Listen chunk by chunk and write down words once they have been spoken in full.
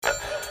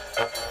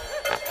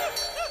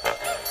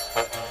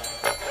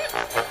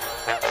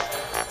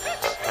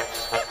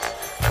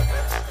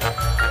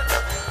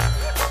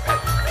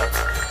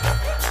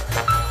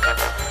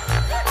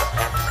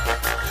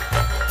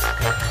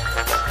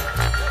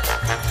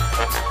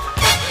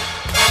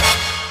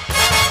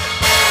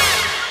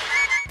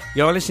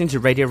You're listening to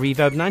Radio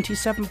Reverb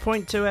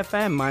 97.2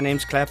 FM. My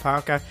name's Claire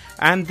Parker,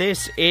 and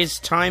this is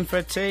Time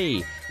for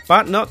Tea.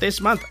 But not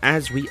this month,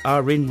 as we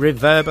are in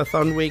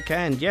Reverbathon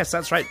weekend. Yes,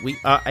 that's right, we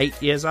are 8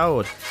 years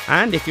old.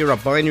 And if you're a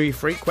binary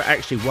freak, we're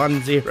actually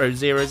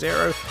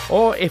 1000.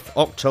 Or if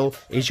octal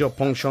is your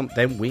penchant,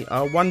 then we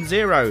are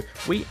 10.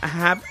 We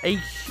have a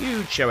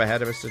huge show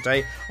ahead of us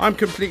today. I'm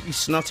completely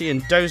snotty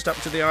and dozed up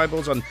to the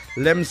eyeballs on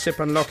Lemon Sip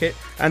and Locket,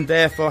 and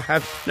therefore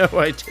have no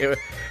idea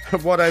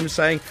what I'm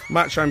saying,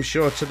 much I'm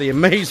sure to the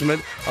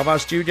amazement of our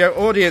studio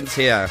audience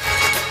here.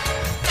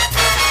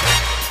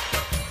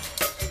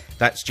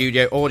 That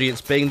studio audience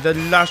being the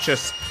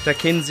luscious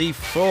Dickinsey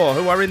 4,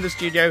 who are in the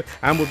studio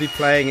and will be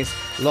playing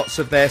lots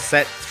of their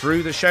set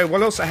through the show.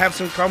 We'll also have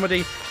some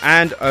comedy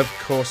and, of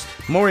course,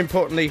 more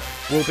importantly,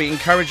 we'll be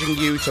encouraging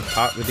you to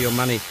part with your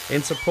money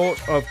in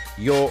support of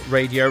your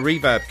Radio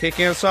Reverb.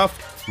 Kicking us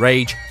off,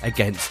 Rage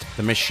Against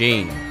the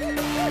Machine.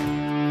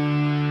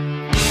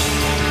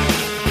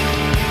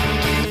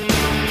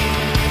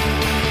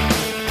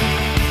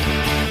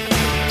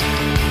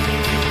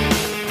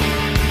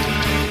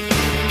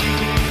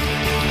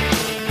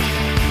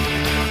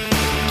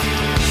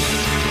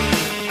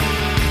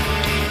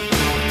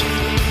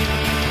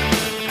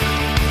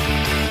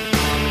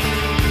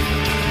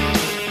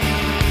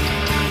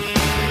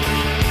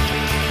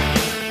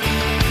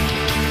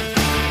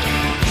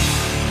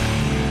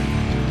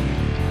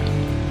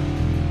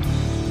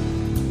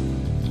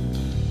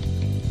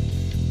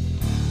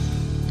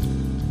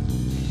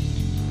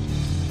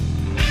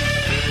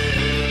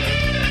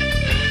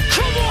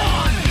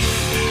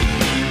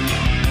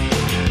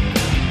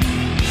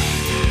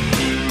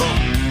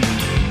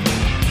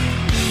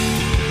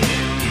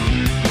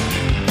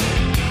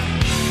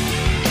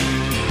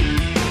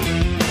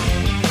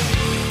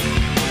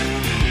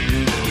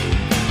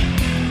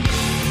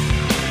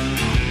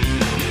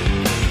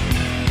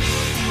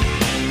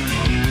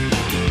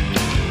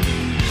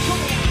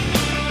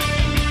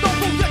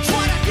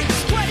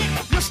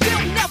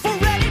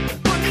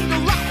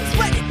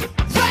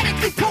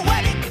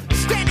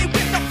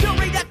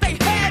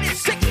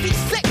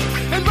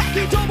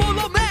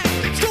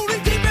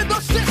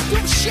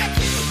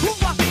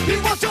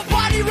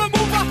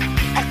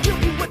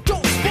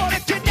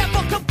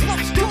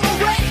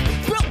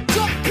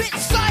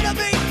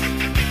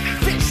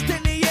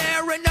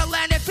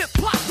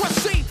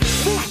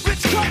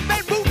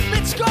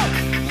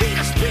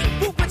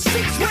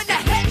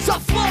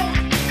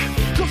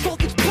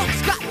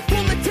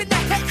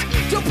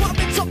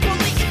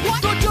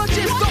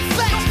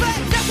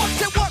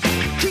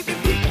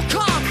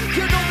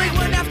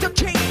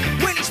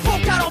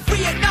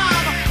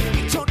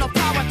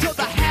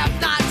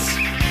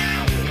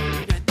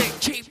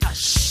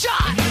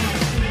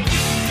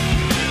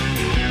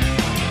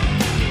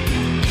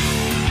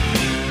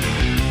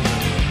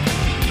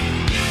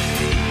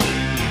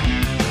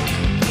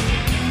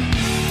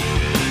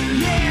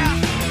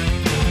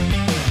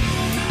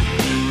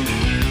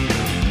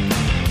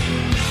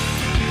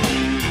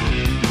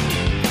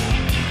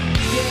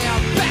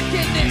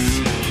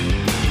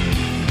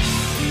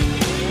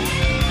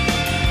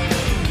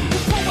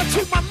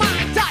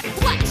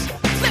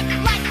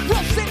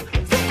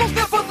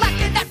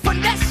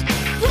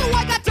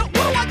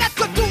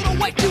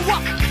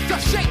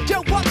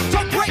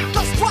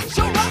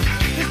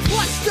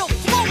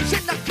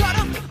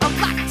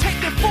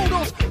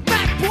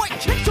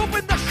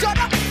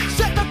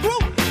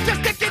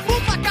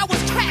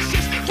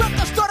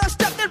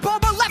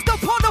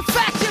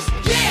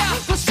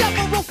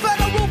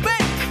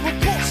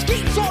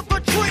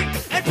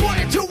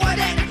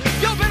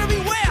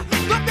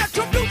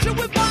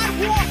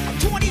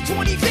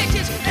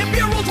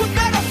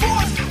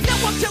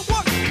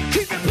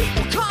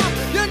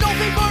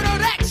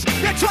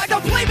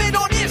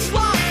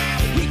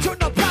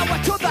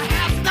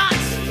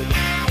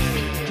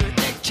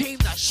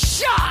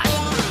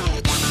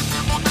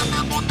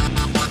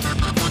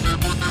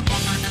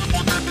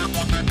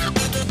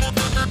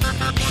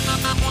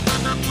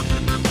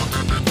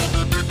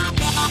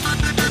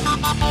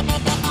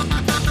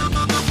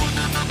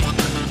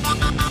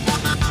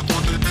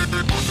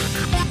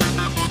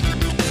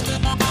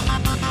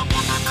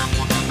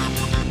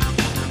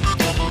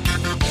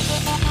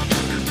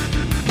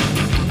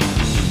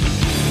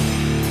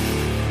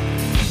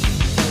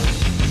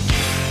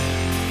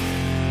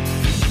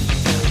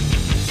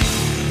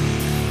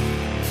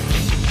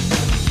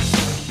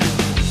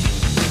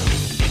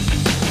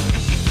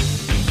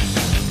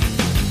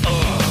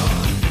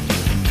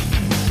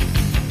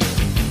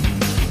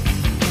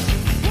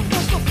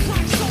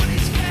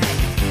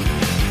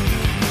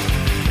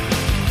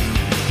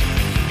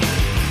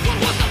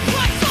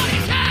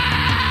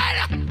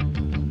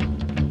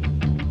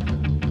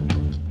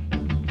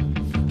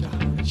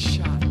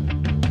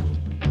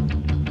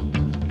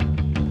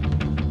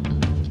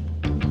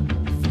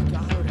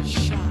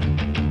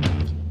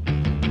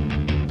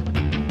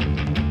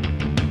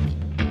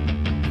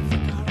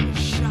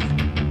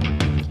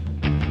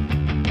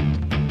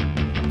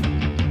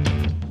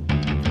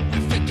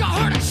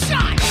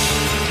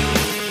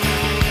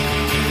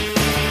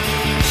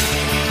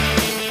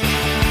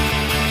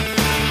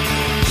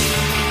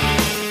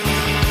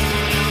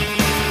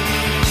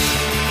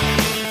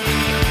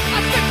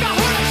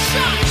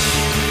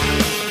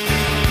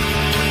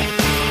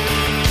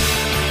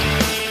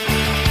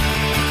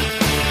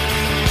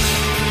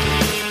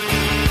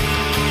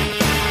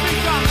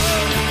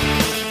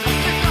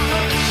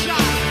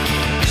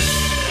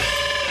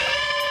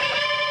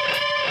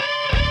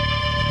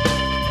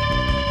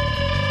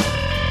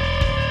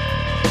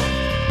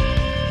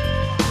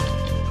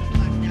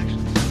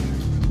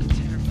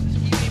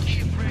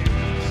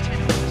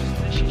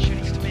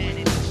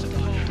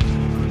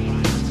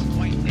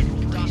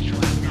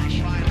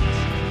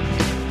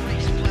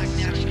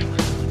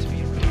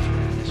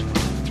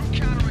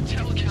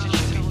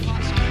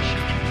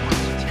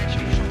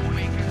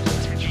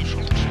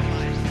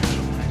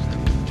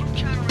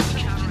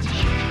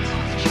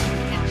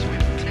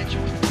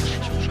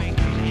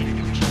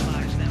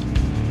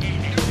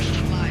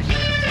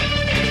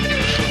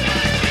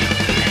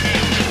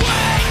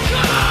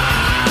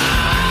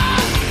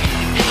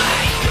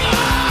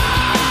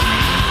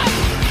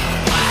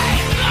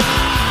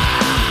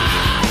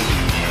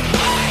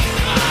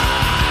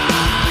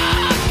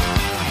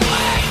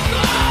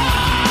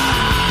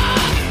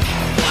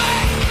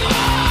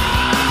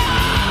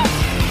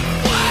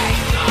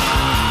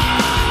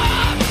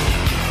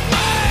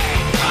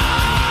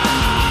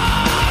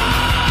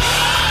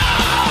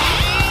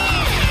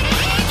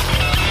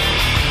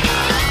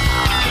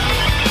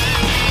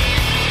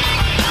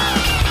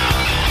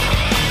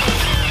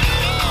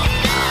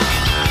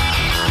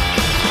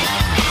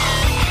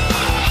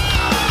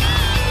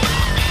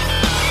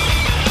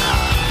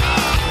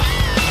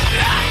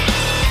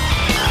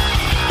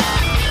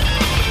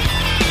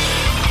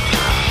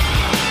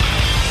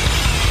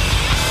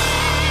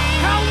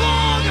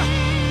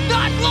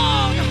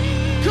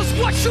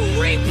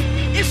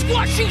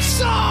 you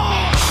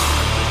saw!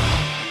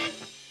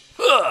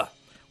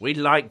 We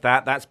like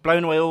that. That's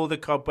blown away all the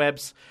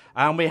cobwebs.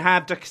 And we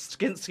have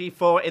Duskinsky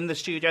 4 in the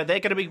studio. They're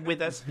going to be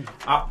with us.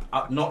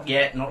 Not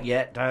yet.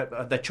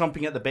 They're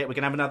chomping at the bit. We're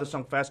going to have another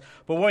song first.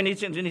 But what we need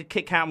to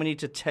kick out, we need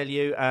to tell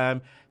you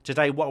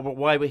today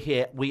why we're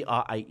here. We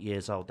are 8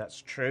 years old.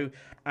 That's true.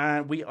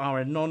 We are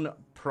a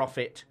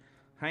non-profit.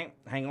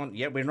 Hang on.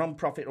 Yeah, we're a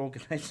non-profit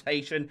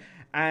organisation.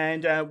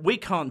 And we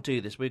can't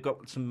do this. We've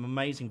got some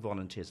amazing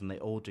volunteers, and they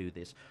all do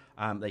this.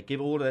 They give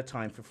all of their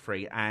time for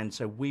free. And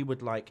so we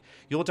would like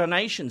your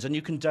donations. And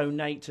you can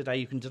donate today.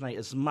 You can donate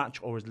as much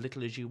or as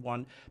little as you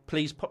want.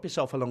 Please pop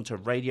yourself along to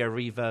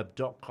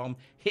radioreverb.com.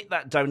 Hit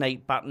that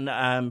donate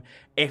button.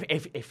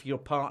 If your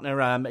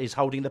partner is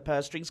holding the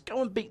purse strings,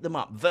 go and beat them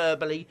up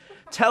verbally.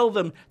 Tell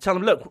them,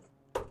 look,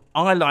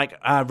 I like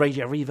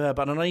Radio Reverb,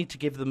 and I need to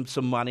give them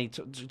some money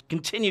to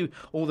continue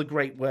all the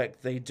great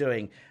work they're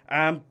doing.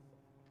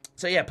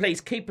 So, yeah, please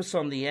keep us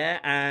on the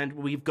air. And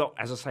we've got,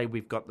 as I say,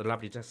 we've got the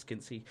lovely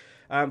Duskinsky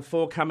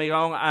 4 coming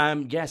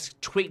along. Yes,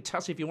 tweet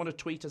us if you want to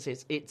tweet us.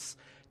 It's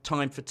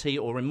Time for Tea,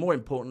 or more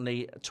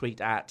importantly,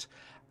 tweet at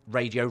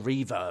Radio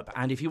Reverb.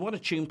 And if you want a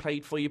tune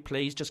played for you,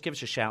 please just give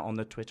us a shout on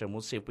the Twitter, and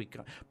we'll see if we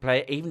can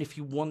play it. Even if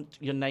you want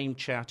your name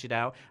shouted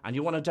out and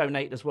you want to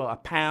donate as well,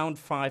 £1,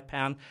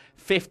 £5,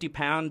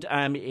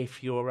 £50.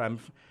 If you're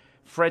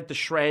Fred the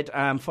Shred,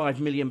 £5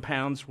 million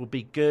will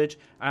be good.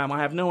 I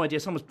have no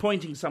idea. Someone's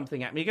pointing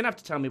something at me. You're going to have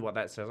to tell me what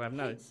that says. I have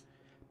no...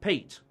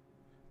 Pete.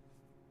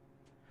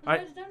 I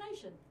made a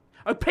donation.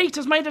 Oh, Pete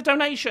has made a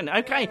donation.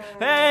 Okay.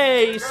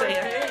 Hey, see.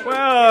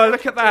 Well,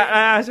 look at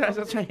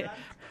that.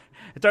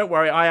 Don't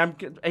worry, I am.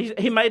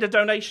 He made a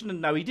donation, and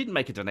no, he didn't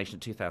make a donation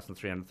of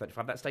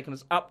 2,335. That's taken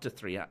us up to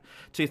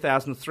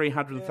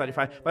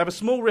 2,335. We have a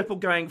small ripple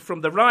going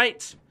from the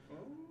right.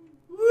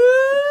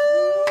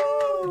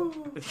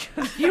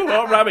 You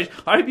are rubbish.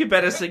 I hope you're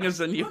better singers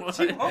than you are.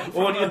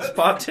 Audience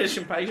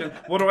participation.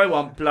 What do I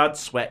want? Blood,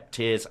 sweat,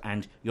 tears,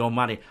 and your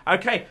money.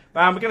 Okay,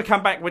 we're going to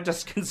come back with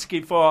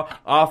Duskinsky 4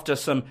 after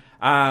some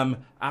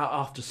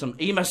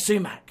Ema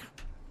Sumac.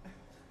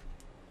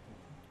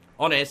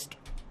 Honest.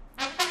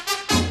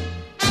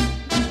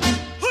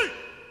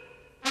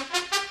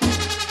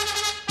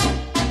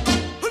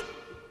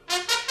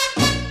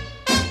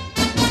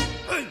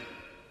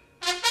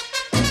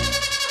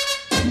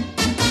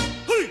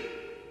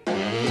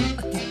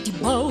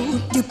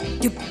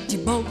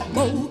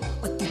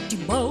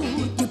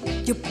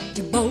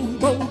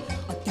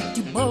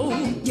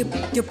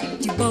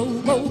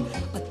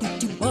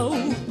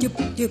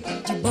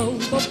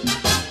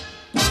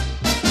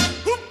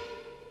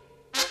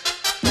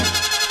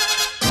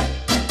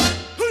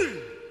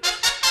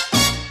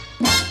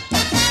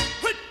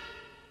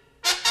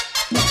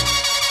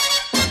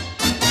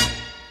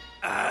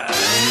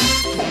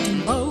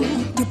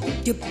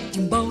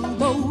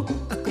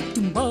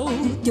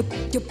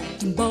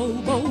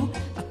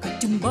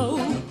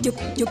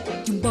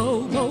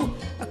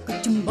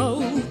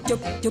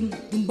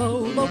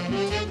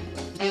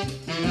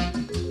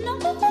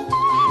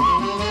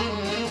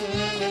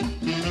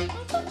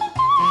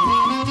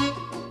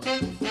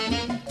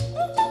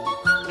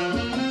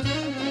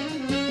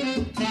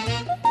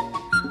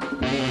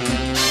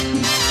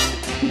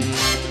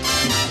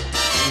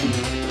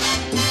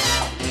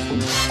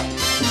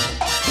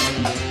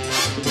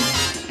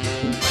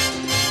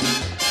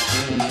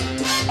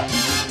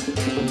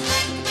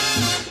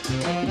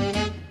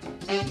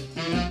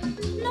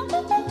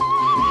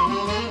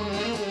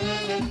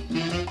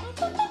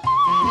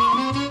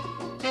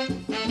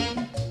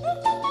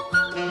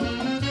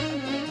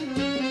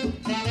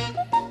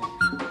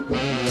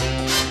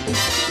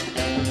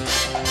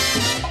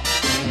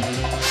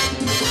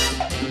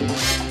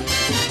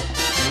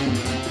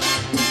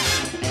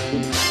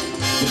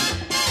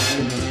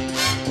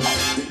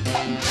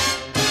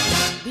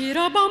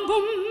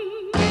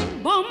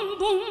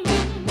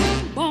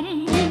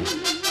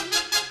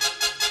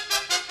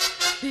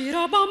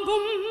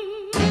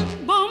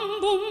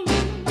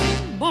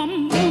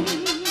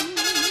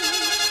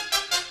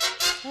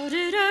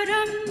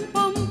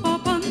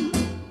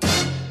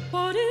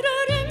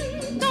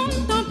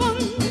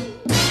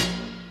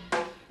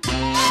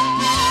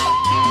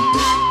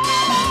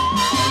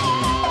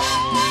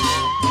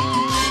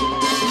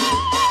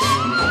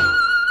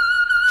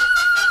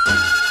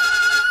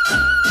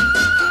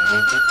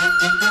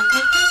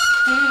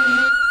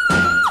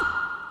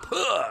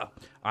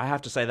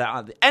 To say that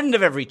at the end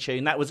of every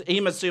tune. That was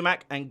Ema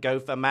Sumac and Go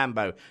for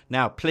Mambo.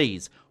 Now,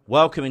 please,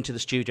 welcome into the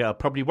studio. I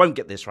probably won't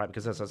get this right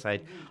because, as I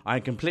said, I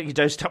completely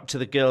dosed up to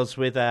the girls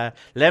with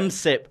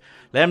Lemsip,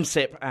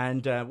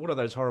 and what are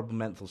those horrible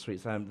menthol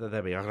sweets?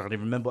 There we are. I don't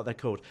even remember what they're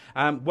called.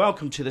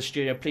 Welcome to the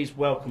studio. Please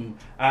welcome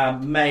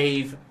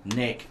Maeve,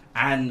 Nick,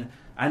 and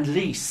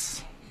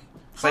Lise.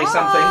 Say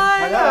something.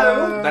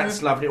 Hello.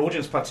 That's lovely.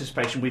 Audience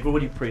participation. We've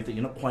already proved that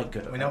you're not quite good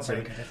at that. We're not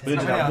very good. We're going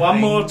to do that one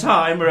more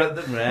time. We're at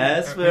the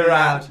rest. We're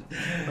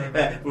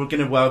going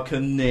to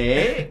welcome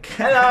Nick.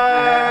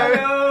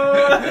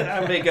 Hello.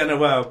 And we're going to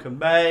welcome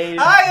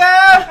Maeve.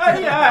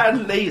 Hiya.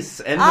 And Lise.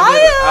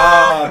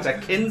 To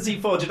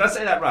Kinsey 4. Did I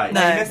say that right? No.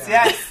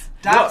 Yes.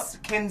 That's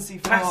Kinsey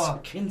 4.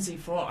 That's Kinsey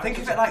 4. Think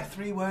of it like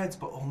 3 words,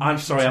 but almost. I'm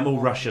sorry, I'm all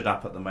rushed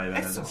up at the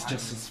moment. It's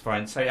just as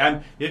fine. So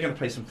you're going to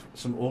play some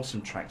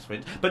awesome tracks for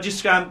it. But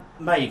just,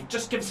 Maeve,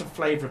 just give us a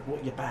flavour of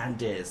what your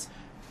band is.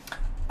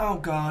 Oh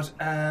God,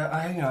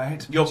 I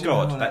hate to Your put you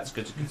God, on that's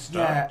good. Good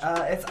start.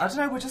 Yeah, it's, I don't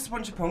know, we're just a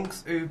bunch of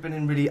punks who've been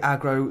in really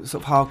aggro,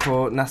 sort of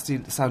hardcore, nasty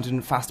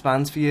sounding fast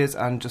bands for years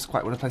and just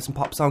quite want to play some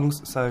pop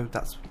songs, so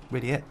that's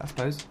really it, I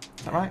suppose. Is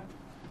that right?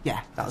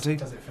 Yeah, that'll do.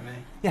 Does it for me.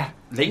 Yeah.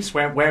 Lise,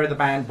 where are the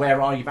band?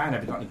 Where are you band?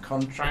 Have you got any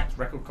contracts,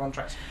 record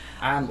contracts?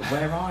 And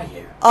where are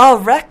you? Our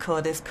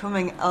record is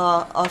coming,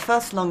 our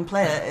first long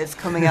player is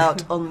coming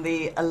out on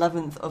the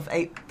 11th of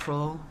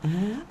April.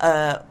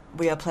 Mm-hmm.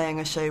 We are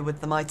playing a show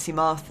with the Mighty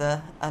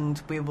Martha,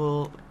 and we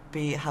will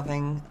be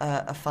having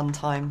a fun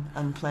time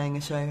and playing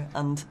a show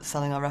and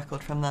selling our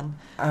record from then.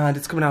 And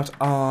it's coming out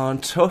on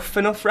Tough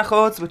Enough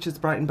Records, which is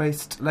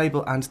Brighton-based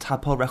label, and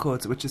Tadpole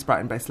Records, which is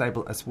Brighton-based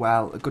label as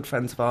well. Good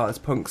friends of ours,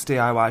 punks,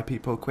 DIY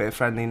people,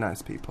 queer-friendly,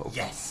 nice people.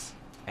 Yes.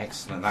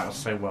 Excellent. That was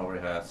so well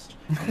rehearsed.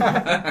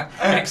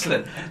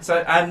 Excellent.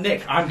 So,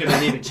 Nick, I'm going to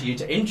leave it to you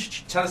to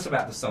tell us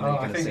about the song that you're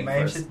going to sing for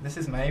us. This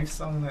is Maeve's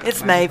song.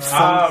 It's Maeve's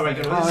song. Oh, right.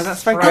 Oh,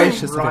 that's very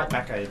gracious. Right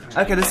back over.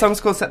 Okay, the song's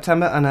called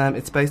September, and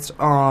it's based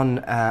on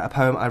a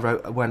poem I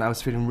wrote when I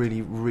was feeling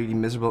really, really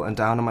miserable and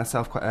down on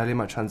myself quite early in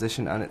my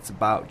transition, and it's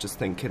about just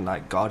thinking,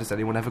 like, God, is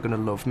anyone ever going to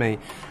love me?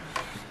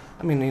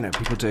 I mean, you know,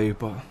 people do,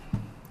 but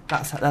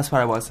that's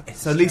where I was.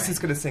 So Lisa's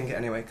going to sing it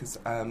anyway, because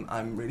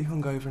I'm really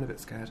hungover and a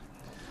bit scared.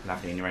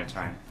 Lovely, in your own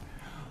time.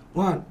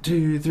 1,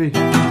 2, 3.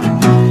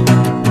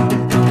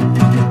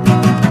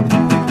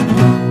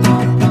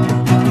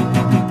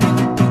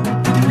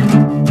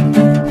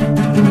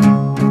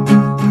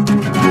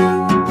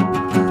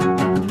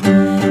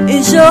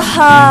 Is your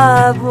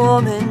heart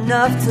warm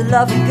enough to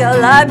love a girl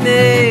like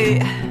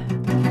me?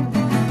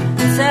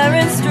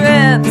 Tearing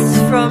strips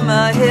from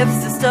my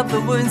hips to stop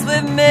the wounds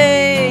with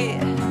me.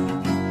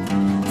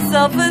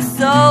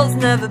 Self-assault's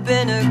never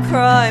been a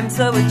crime,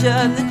 so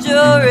adjourn the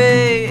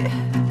jury.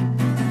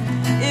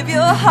 If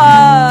your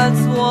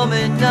heart's warm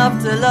enough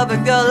to love a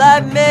girl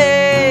like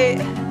me,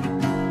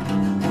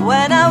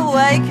 when I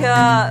wake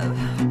up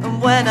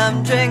and when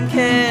I'm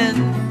drinking,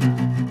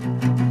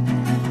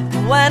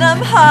 when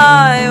I'm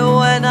high,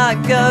 when I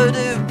go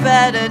to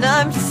bed and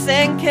I'm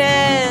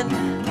sinking,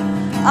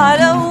 I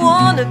don't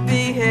wanna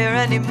be here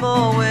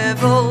anymore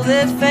with all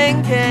this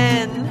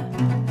thinking.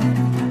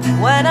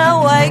 When I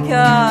wake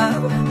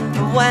up,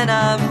 when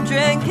I'm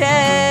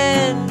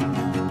drinking,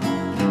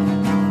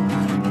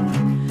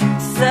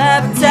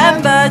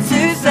 September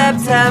to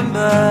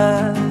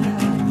September,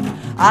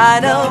 I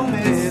don't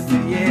miss the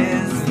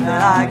years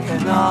that I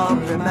cannot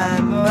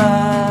remember.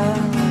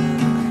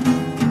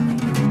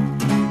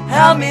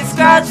 Help me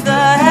scratch the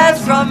hairs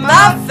from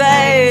my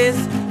face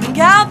and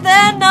count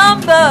their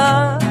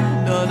number.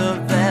 None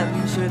of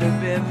them should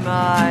have been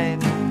mine.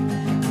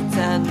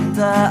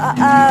 Tender.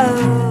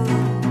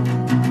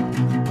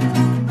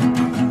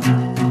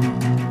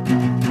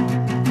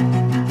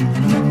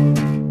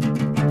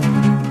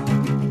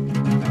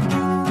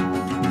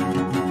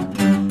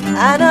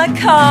 And I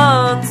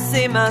can't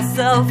see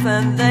myself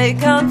and they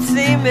can't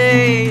see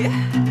me.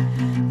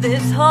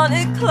 This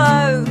haunted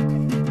cloak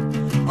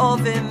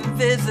of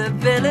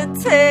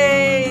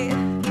invisibility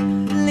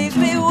leaves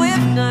me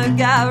with no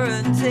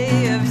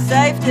guarantee of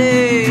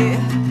safety.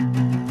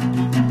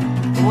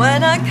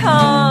 When I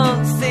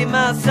can't see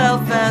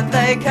myself and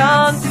they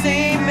can't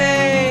see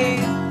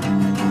me,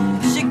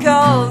 she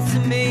calls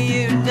to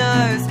me, you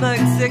know,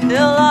 smoke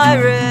signal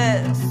iris.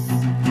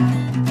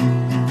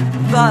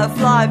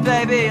 Butterfly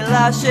baby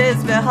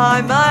lashes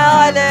behind my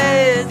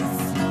eyelids.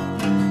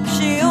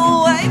 She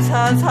always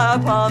has her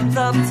palms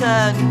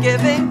upturned,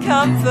 giving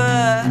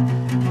comfort.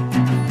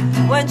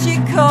 When she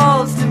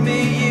calls to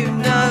me, you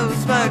know,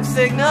 smoke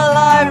signal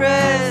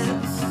iris.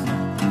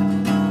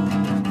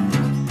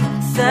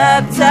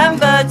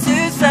 September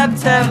to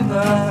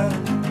September,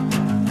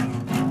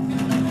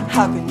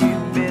 how can you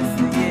miss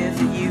the years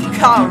that you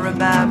can't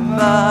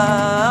remember?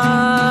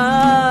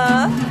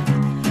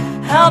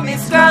 Help me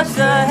scratch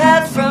the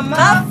hairs from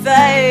my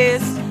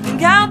face and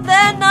count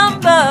their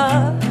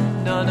number.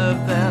 None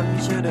of them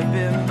should have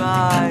been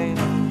mine.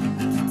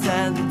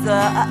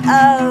 Tender.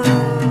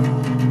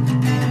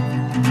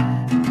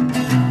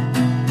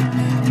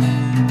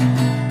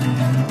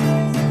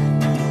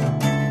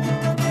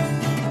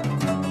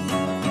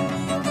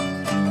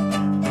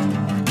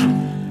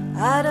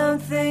 I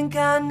don't think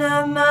I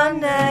know my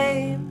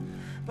name,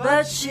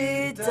 but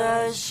she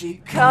does. She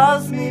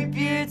calls me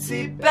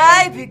beauty,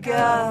 baby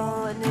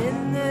girl, and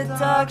in the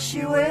dark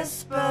she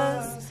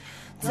whispers,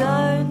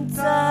 don't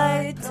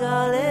die,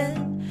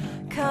 darling,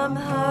 come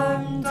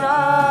home,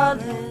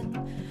 darling,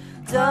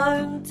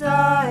 Don't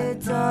die,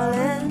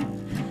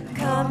 darling.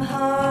 Come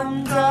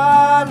home,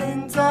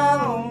 darling,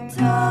 don't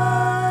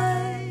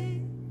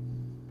die.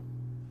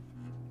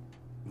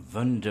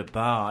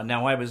 Wunderbar.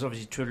 Now, I was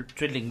obviously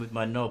twiddling with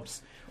my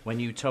knobs when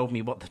you told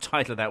me what the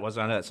title of that was.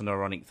 I know it's an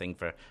ironic thing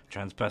for a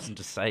trans person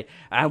to say.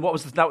 And what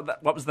was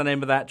the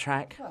name of that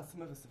track? Well,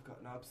 some of us have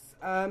got knobs.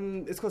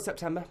 It's called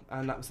September,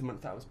 and that was the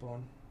month that I was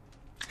born.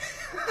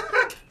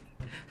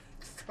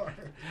 Sorry.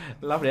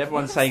 Lovely,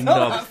 everyone's saying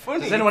knob.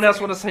 Does anyone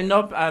else want to say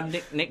knob?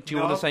 Nick, do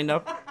you want to say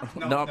knob?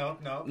 No.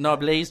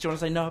 Knob, Lees, do you want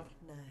to say knob?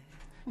 No.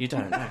 You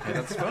don't? Okay,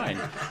 that's fine.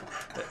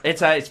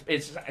 It's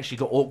actually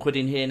got awkward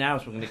in here now,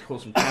 so we're going to call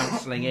some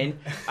counselling in.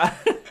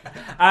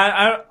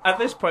 At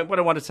this point, what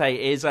I want to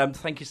say is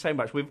thank you so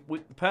much. The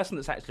person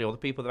that's actually, or the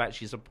people that have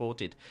actually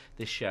supported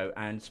this show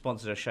and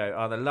sponsored our show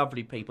are the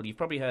lovely people. You've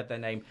probably heard their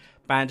name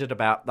banded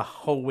about the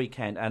whole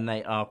weekend, and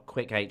they are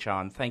Quick HR.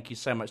 And thank you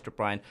so much to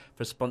Brian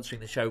for sponsoring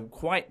the show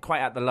quite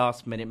at the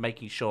last minute,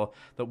 making sure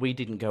that we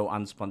didn't go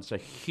unsponsored.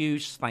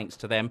 Huge thanks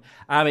to them.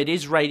 It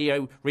is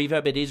Radio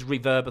Reverb. It is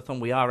Reverbathon.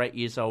 We are 8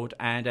 years old,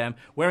 and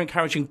we're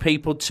encouraging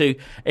people to,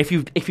 if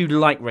you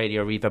like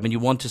Radio Reverb and you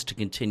want us to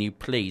continue,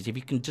 please, if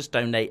you can just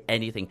donate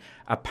anything,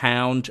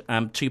 £1,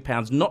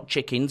 £2, not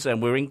chickens,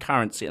 and we're in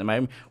currency at the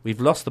moment. We've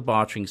lost the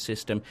bartering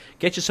system.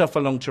 Get yourself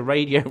along to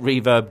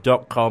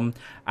radioreverb.com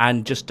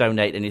and just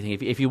donate anything.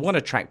 If you want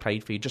a track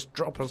played for you, just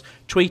drop us,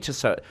 tweet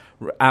us at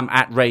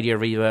Radio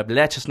Reverb.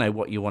 Let us know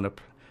what you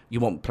want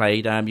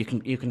played.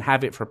 You can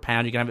have it for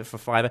 £1. You can have it for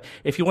 £5.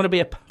 If you want to be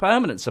a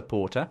permanent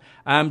supporter,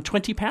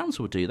 £20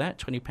 will do that.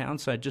 £20.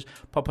 So just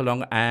pop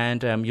along,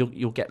 and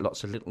you'll get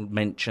lots of little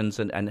mentions,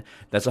 and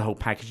there's a whole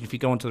package. And if you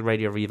go onto the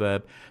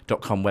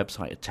radioreverb.com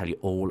website, it'll tell you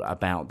all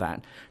about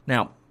that.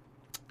 Now,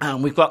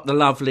 we've got the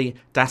lovely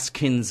Das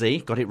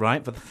Kinsey, got it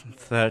right for the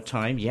third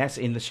time. Yes,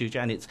 in the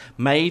studio, and it's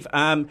Maeve.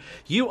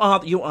 You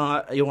are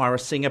a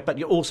singer, but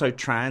you're also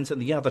trans,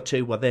 and the other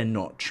two, well, they're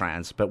not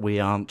trans, but we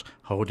aren't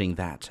holding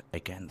that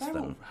against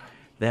them.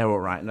 They're all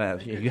right. No,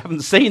 you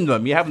haven't seen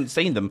them. We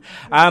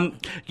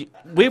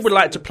would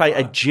like to play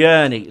a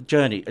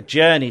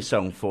journey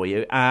song for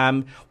you.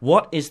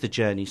 What is the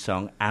Journey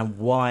song, and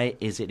why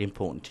is it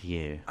important to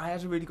you? I had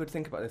to really good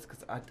think about this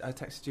because I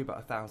texted you about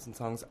 1,000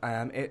 songs.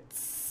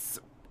 It's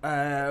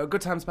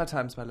Good Times, Bad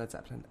Times by Led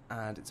Zeppelin,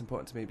 and it's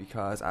important to me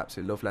because I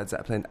absolutely love Led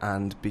Zeppelin,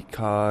 and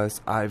because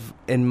I've,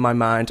 in my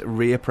mind,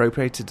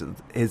 reappropriated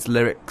his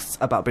lyrics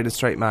about being a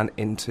straight man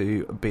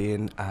into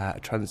being a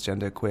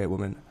transgender queer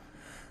woman.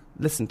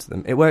 Listen to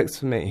them. It works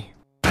for me.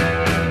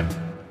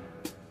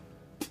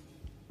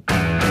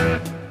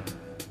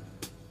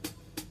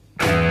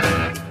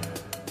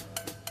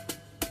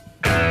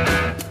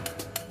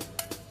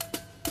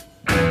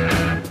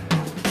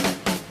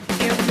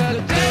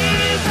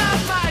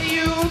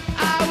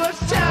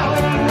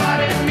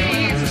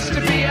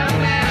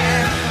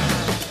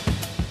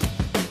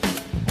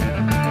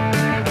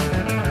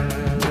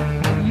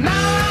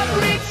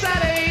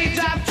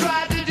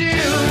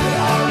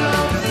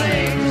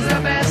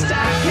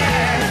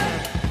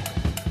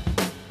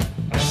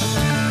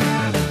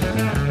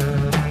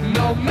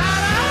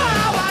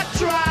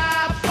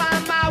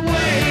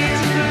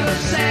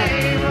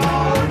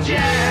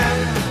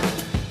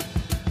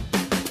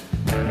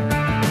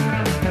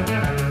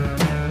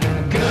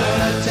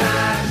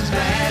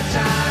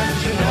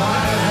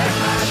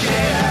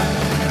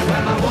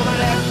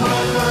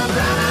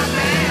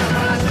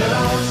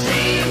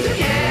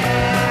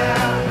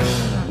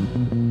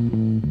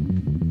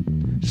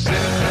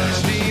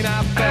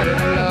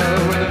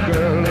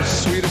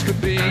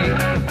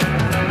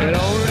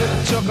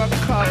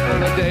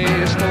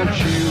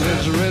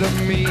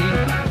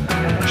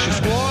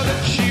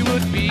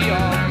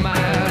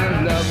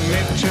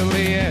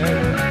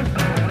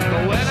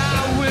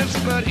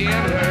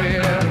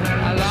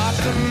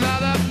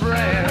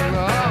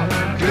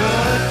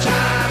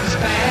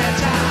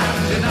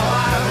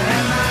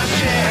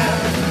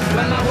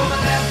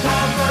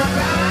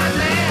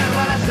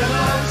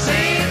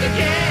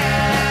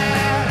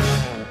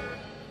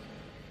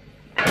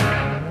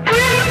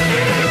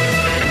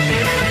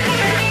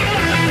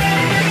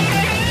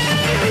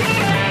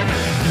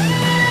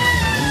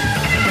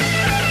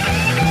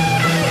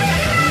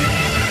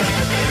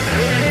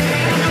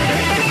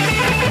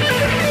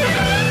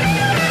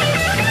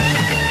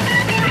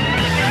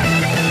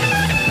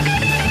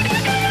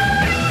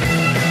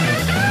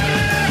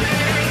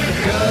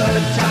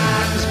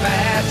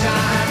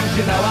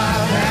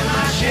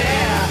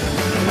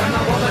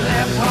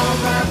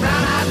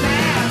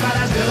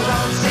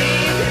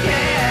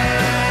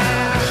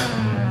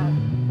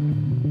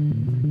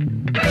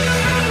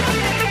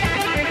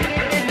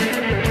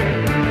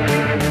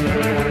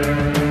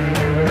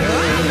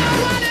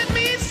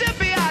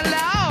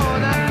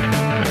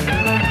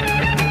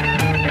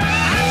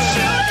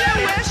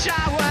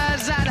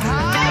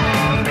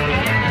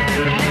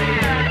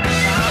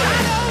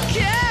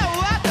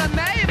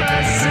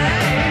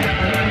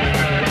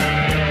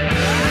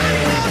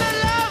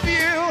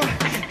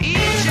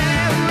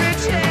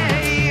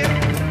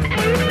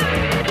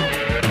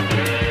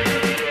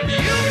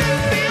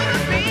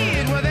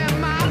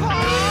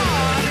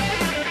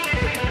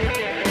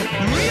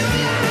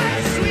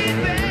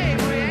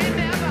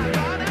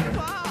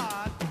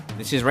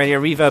 This is Radio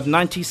Reverb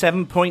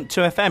 97.2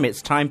 FM.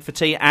 It's time for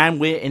tea,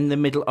 and we're in the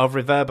middle of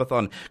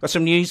Reverbathon. Got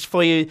some news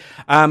for you.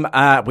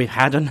 We've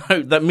had a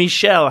note that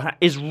Michelle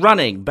is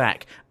running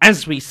back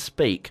as we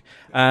speak.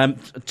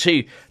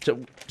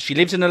 She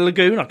lives in a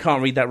lagoon. I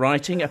can't read that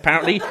writing,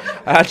 apparently.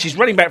 She's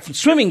running back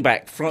swimming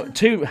back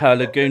to her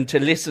lagoon to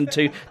listen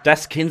to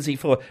Das Kinsey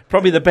 4.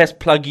 Probably the best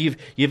plug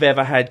you've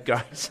ever had,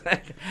 guys.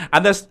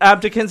 And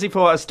the Kinsey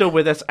 4 are still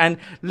with us. And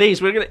Liz,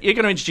 you're going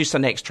to introduce the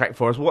next track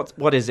for us.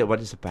 What is it? What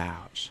is it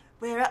about?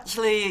 We're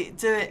actually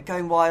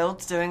going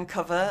wild, doing a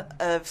cover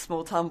of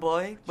Small Town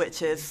Boy,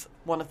 which is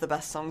one of the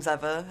best songs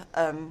ever.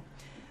 And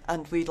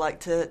we'd like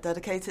to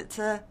dedicate it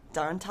to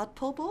Darren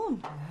Tadpole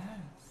Bourne.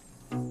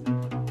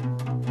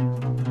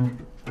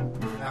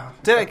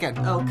 Do it again.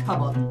 Oh,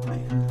 come on.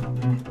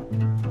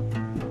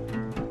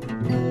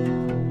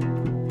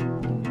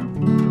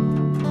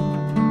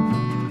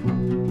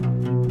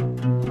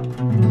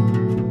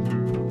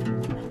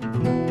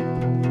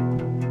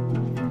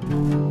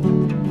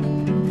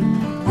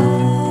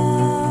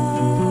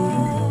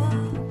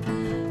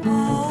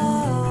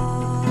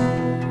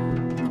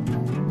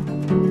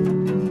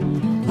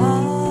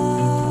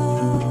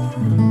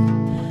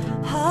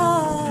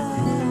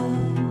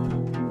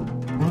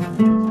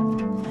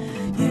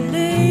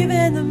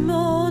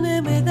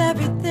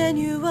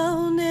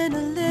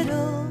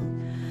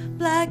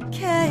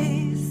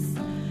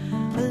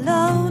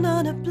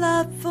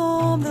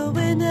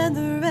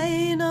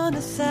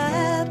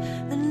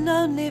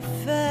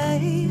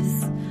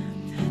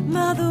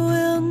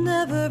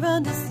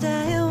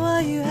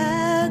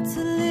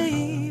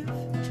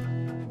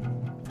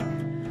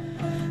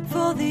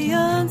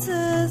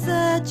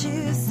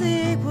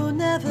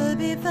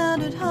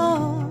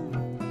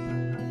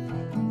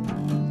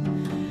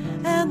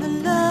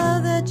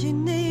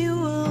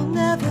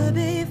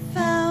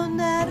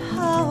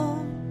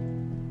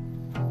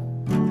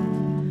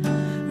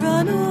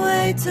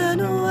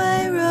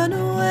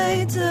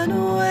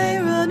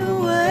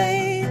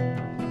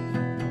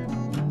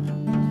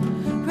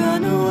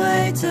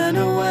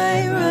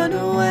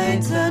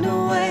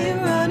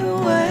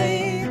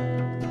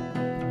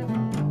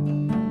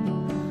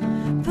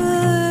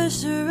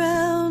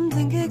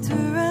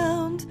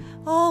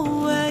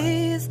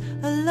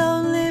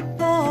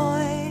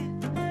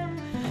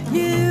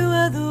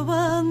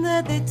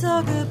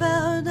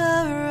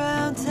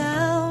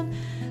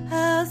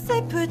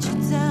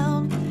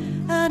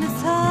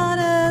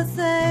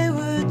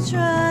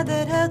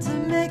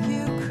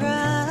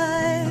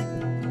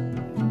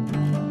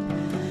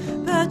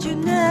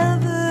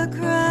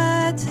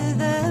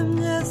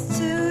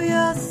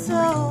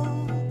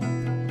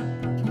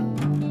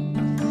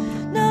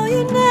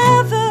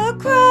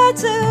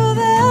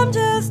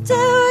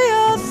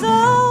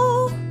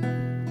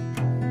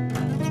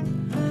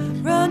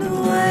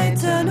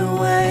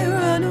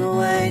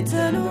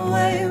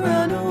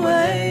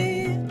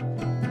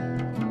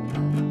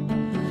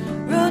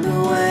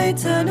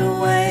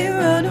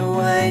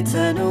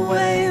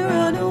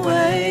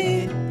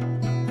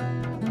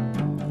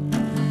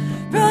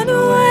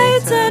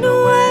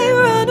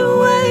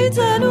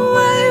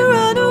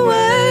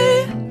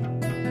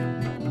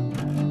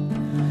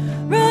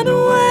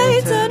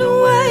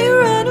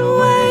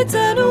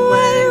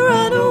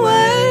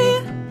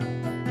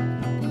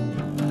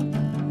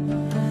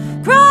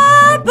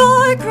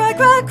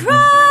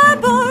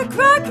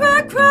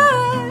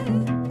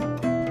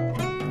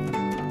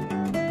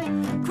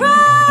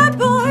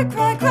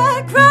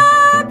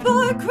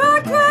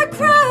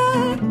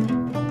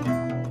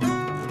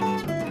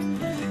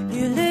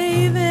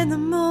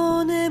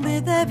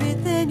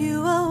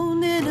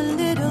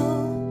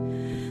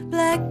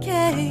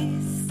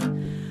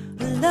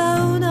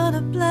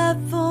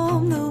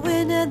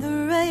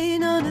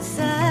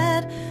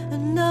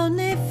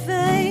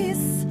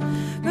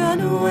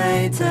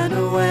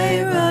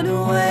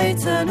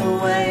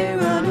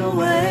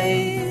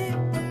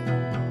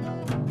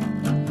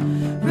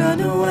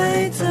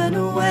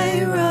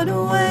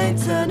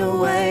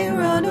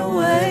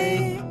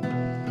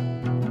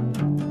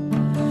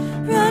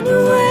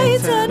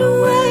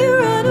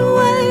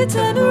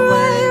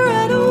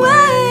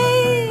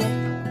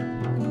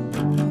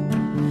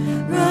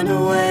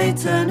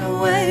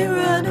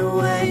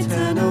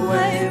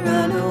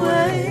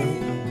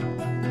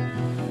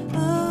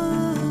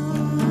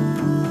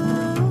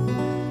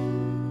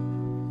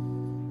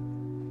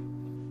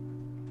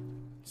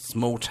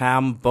 Small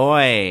Town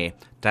Boy,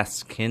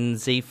 Das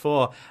Kinsey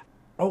 4.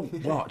 Oh,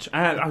 what?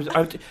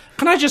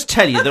 Can I just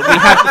tell you that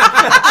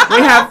we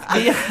have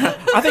the...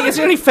 I think it's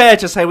only fair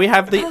to say we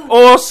have the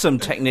awesome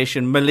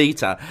technician,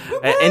 Melita,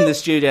 in the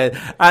studio.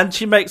 And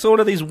she makes all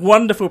of these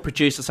wonderful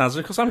producer sounds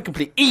because I'm a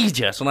complete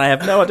idiot and I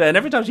have no idea. And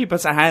every time she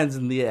puts her hands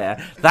in the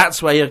air,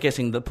 that's where you're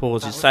getting the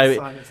pauses.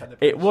 So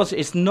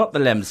it's not the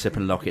Lemsip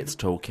and Lockett's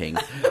talking.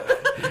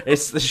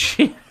 It's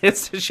the...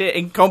 It's sheer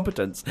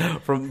incompetence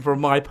from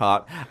my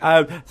part.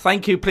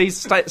 Thank you.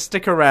 Please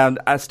stick around.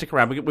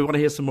 We want to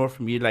hear some more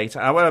from you later.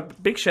 I want a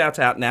big shout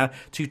out now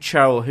to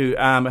Cheryl, who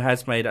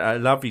has made a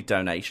lovely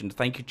donation.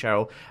 Thank you,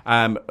 Cheryl.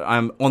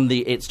 I'm on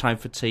the It's Time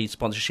for Tea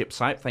sponsorship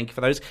site. Thank you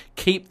for those.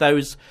 Keep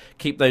those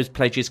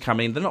pledges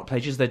coming. They're not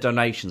pledges, they're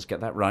donations.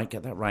 Get that right.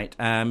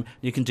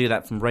 You can do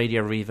that from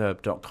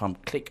radioreverb.com.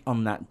 Click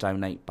on that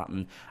donate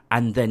button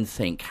and then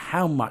think,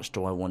 how much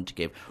do I want to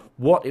give?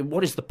 What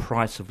is the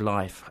price of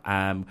life?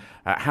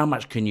 How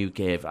much can you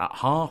give?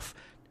 Half?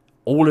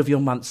 All of your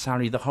month's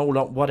salary, the whole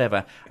lot,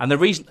 whatever. And the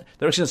reason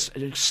they're just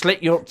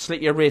slit your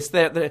wrist.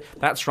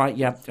 That's right.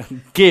 Yeah,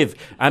 give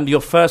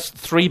your first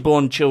 3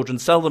 born children,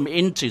 sell them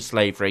into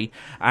slavery,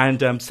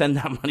 and send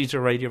that money to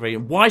Radio.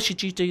 Why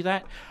should you do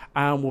that?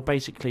 Well,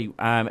 basically,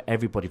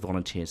 everybody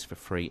volunteers for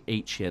free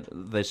each year.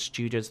 There's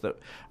studios that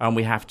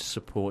we have to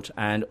support,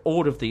 and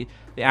all of the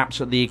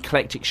absolutely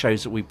eclectic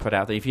shows that we put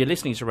out there. If you're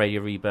listening to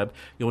Radio Reverb,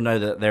 you'll know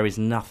that there is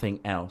nothing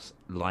else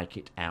like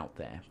it out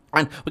there.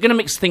 And we're going to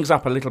mix things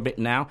up a little bit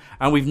now,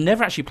 and we've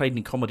never actually played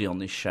any comedy on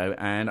this show,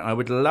 and I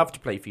would love to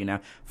play for you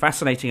now.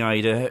 Fascinating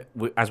Aida,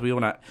 as we all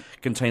know,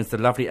 contains the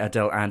lovely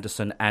Adele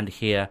Anderson, and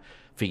here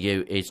for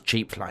you is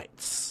Cheap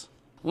Flights.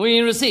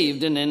 We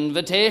received an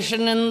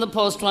invitation in the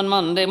post one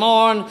Monday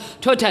morn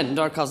to attend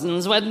our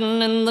cousin's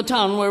wedding in the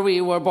town where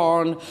we were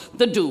born.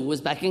 The do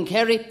was back in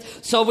Kerry,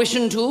 so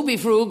wishing to be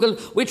frugal,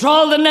 we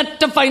trawled the net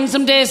to find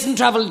some decent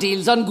travel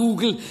deals on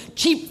Google.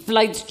 Cheap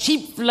flights,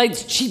 cheap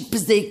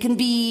as they can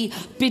be.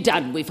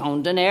 Bedad, we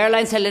found an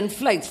airline selling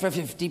flights for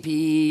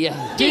 50p.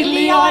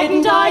 Diddly-eyed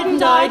and died and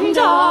died and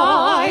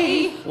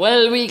die.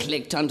 Well, we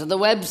clicked onto the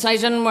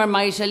website and were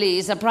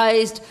mightily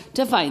surprised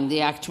to find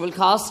the actual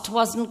cost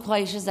wasn't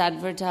quite as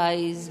advertised.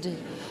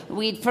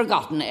 We'd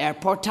forgotten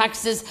airport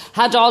taxes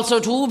had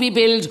also to be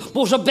billed,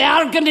 but a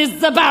bargain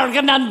is the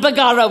bargain, and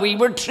begorra we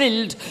were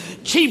thrilled.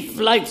 Cheap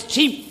flights,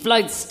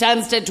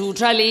 Stansted to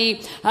Tralee.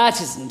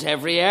 It isn't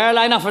every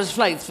airline offers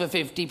flights for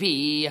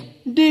 50p.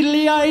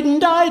 Diddly-eyed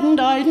and died and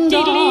died and die.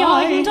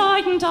 Diddly-eyed and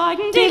died and died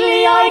and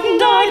diddly-eyed and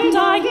died and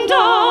died and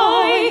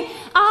die.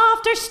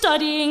 After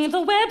studying the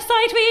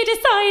website, we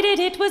decided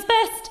it was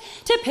best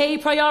to pay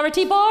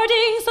priority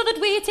boarding so that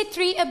we'd sit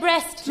 3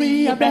 abreast.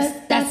 3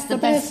 abreast, that's the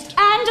best.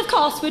 And of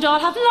course we'd all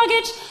have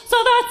luggage, so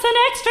that's an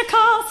extra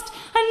cost.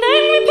 And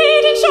then we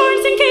paid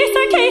insurance in case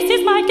our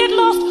cases might get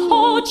lost.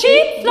 Oh,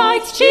 cheap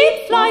flights,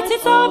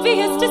 it's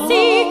obvious to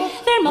see.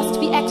 There must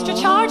be extra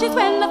charges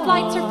when the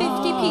flights are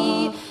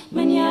 50p.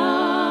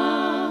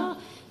 Manya,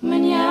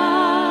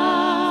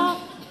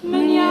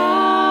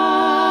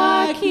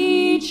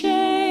 key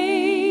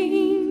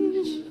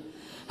change.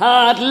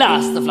 At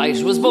last the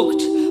flight was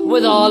booked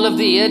with all of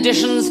the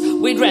additions.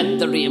 We'd read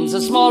the reams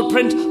of small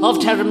print of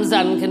terms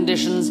and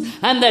conditions,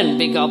 and then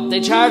big up they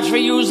charged for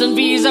using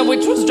Visa,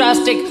 which was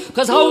drastic,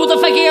 cause how the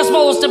feck are you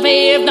supposed to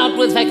pay if not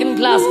with feckin'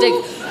 plastic?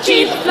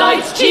 Cheap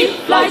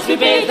flights, we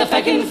paid the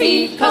feckin'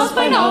 fee, cause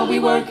by now we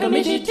were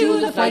committed to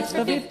the flights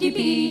for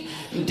 50p.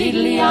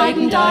 Diddly-eyed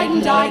and died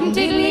and died and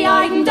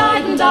diddly-eyed and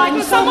died and died,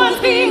 and someone's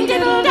being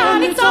diddled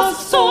and it's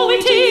us, so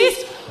it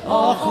is.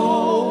 Oh,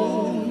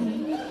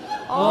 home,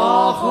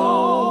 oh,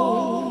 home.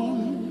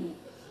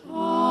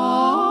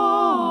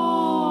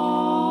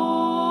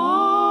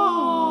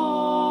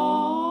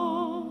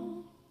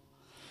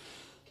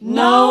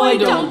 Now I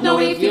don't know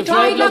if you've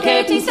tried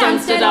locating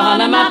Stansted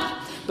on a map,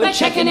 but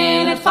checking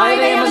in at 5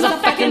 a.m. is a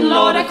feckin'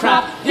 load of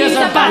crap. Here's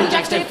a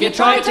banjaxed if you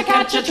try to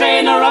catch a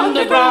train or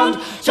underground,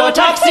 so a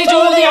taxi to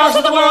the arse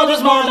of the world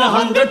was more than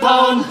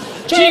 £100.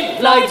 Cheap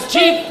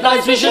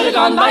flights, we should have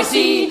gone by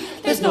sea.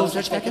 There's no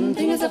such feckin'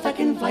 thing as a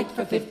feckin' flight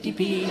for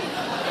 50p.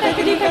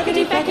 Feckity,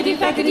 feckity, feckity,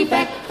 feckity,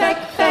 feck,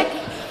 feck, feck.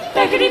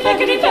 Feckity,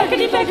 feckity,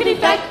 feckity, feckity,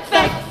 feck,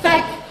 feck,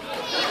 feck.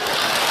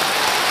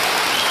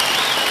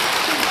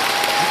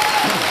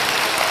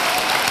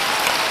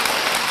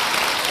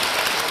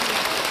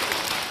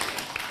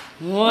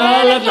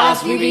 Well, at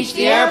last we reached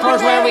the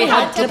airport where we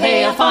had to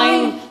pay a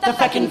fine. The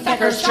feckin'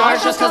 feckers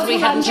charged us cause we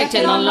hadn't checked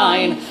in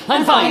online.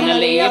 And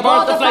finally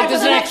aboard the flight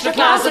there's an extra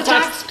class of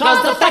tax,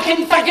 cause the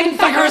feckin'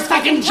 feckers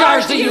feckin'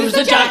 charged to use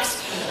the jacks.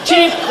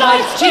 Cheap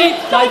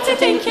flights, I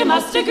think you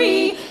must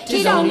agree.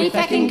 'Tis only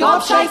feckin'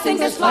 gobshite things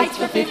there's flights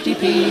for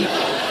 50p.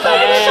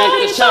 Feck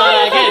the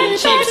shaggin'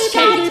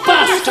 cheapskate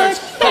bastards.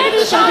 Feck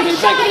the shaggin',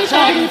 feck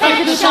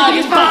the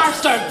shaggin'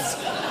 bastards.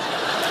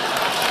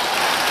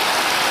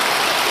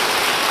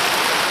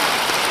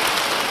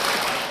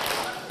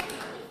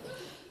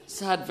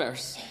 Sad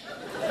verse.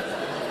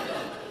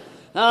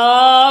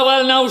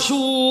 Well now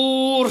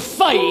sure,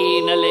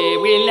 finally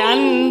we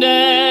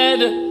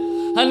landed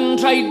and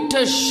tried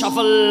to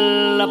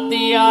shuffle up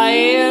the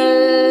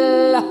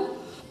aisle,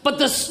 but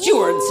the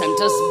steward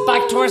sent us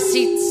back to our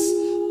seats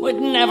with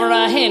never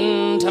a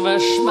hint of a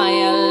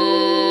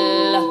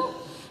smile.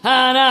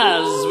 And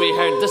as we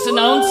heard this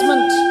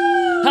announcement,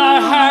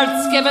 our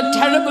hearts gave a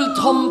terrible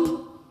thump.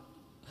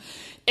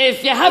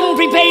 If you haven't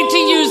prepaid to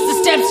use the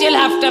steps, you'll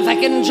have to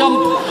feckin'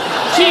 jump.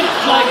 Cheap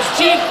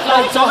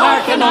flights, so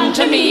hearken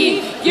unto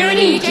me. You're an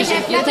idiot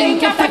if you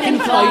think a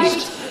feckin' flight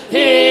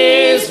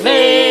Here's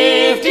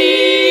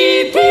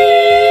 50p.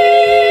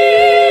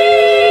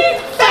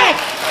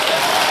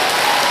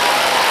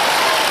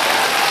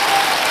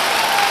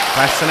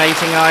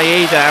 Fascinating,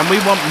 Aida, and we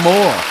want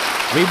more.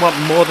 We want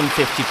more than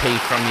 50p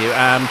from you.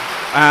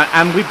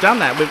 And we've done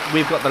that.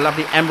 We've got the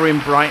lovely Emma in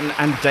Brighton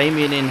and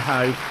Damien in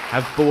Hove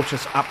have brought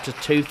us up to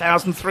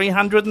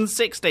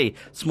 2,360.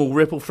 Small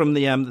ripple from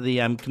the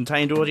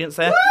contained audience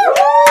there.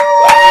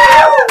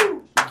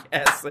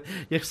 Yes,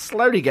 you're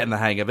slowly getting the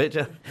hang of it.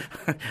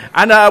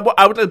 And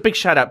I would a big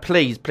shout out,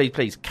 please.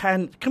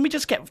 Can we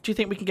just get? Do you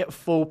think we can get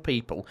 4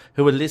 people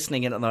who are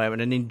listening in at the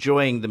moment and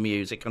enjoying the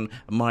music and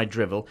my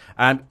drivel?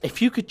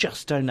 If you could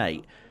just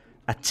donate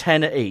a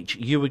tenner each,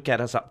 you would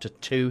get us up to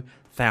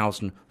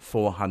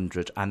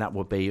 2,400, and that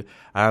would be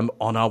on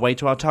our way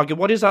to our target.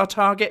 What is our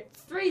target?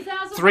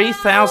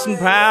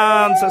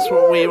 £3,000. That's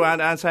what we want.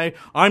 And so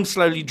I'm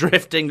slowly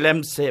drifting.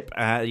 Lemsip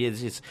I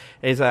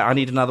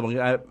need another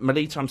one.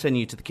 Melita, I'm sending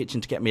you to the kitchen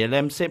to get me a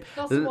Lemsip.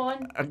 Glass of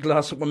wine. A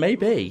glass of wine,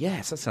 maybe.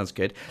 Yes, that sounds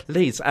good.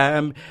 Liz,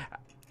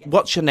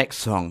 what's your next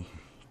song?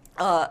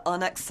 Our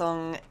next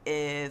song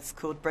is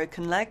called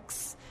Broken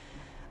Legs,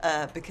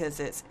 because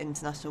it's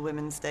International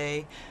Women's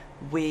Day.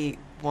 We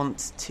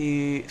want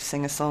to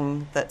sing a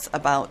song that's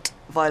about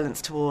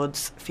violence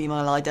towards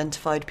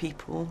female-identified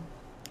people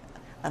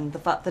and the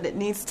fact that it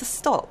needs to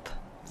stop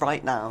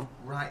right now.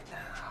 Right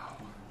now.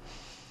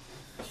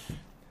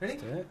 Ready?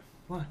 Do it.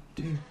 1,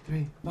 2,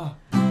 3, 4.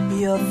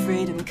 Your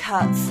freedom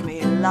cuts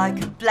me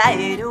like a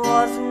blade. It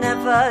was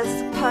never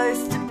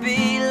supposed to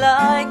be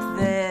like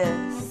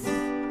this.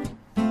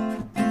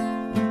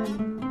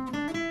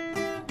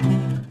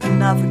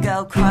 Another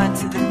girl crying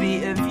to the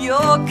beat of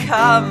your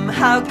cum.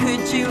 How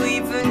could you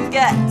even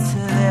get to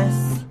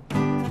this?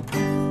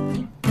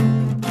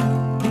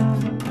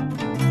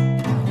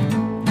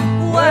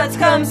 Words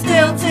come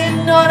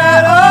stilted, not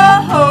at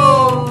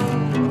all.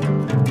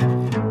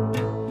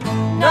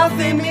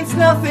 Nothing means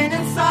nothing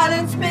and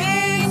silence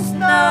means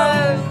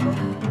no.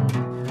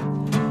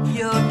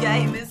 Your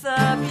game is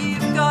up,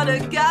 you've gotta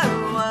go.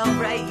 I'll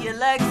break your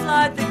legs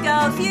like the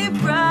girls you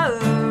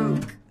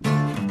broke.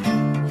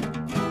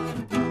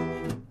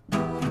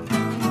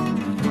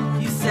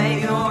 You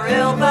say you're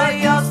ill but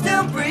you're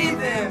still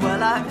breathing.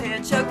 Well, I'm here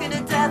choking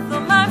to death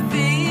on my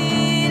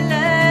feelings.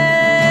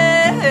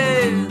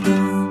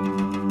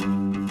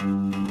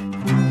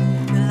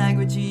 The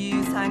language you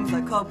use hangs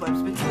like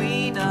cobwebs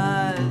between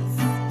us.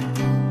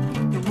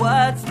 The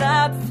words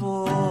that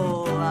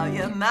fall out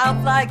your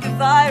mouth like a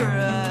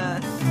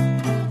virus.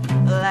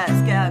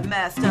 Let's get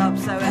messed up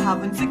so it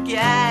happens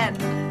again.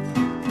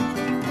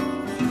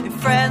 If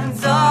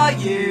friends are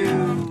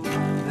you,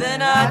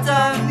 then I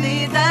don't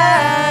need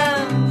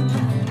them.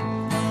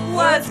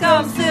 Words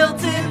come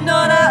stilted,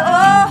 not at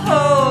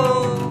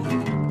all.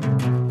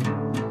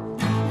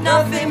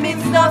 Nothing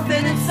means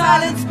nothing and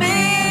silence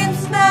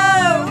means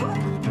no.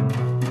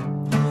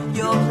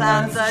 Your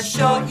plans are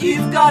short,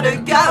 you've gotta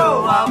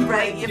go. I'll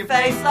break your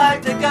face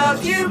like the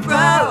girls you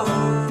broke.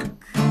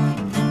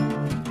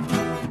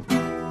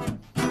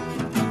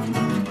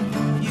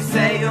 You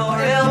say you're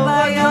ill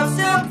but you're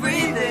still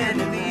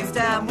breathing, and these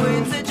damn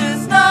wounds are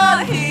just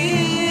not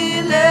healing.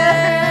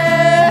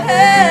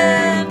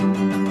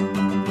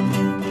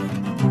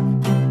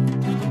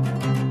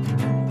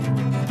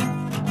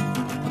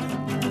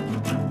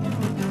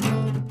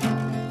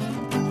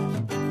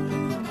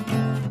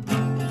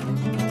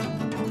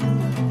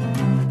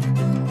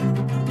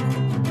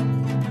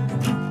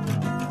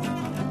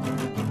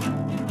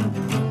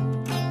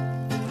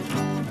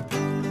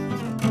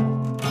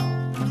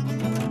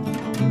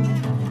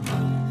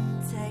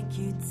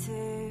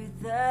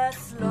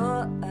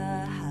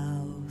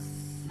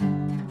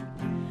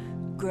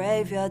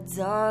 Graveyard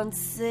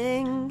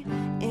dancing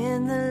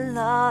in the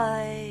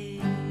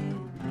light.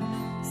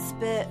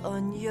 Spit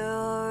on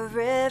your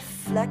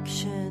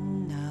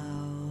reflection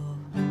now.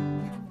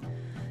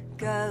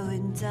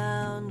 Going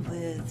down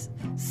with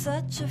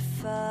such a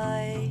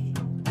fight.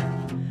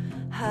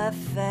 Her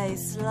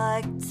face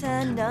like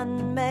 10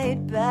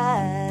 unmade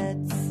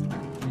beds.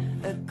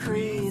 A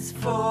crease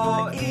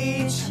for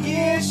each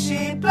year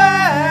she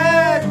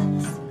bled.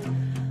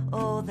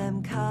 All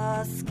them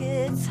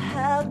caskets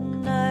held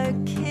no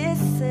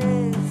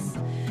kisses,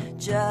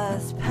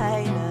 just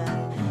pain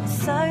and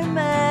so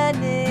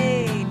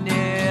many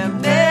near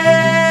misses.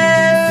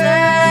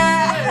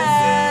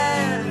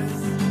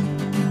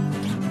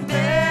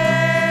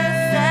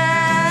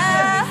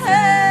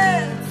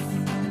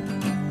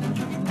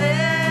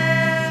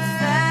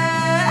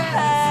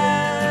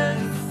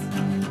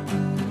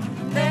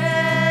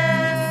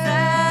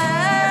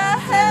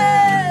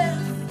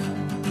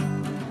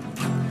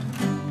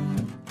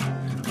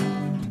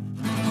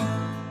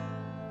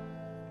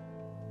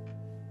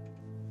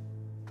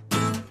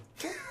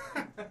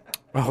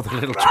 Oh, the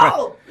little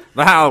twang.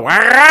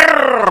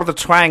 The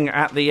twang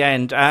at the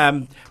end.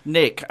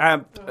 Nick,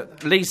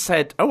 Lee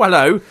said, oh,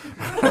 hello.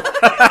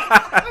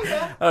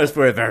 Oh, it's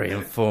very, very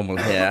informal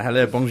here.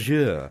 Hello,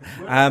 bonjour.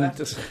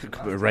 Just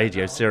a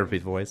radio syrupy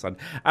voice on.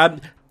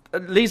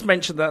 Lee's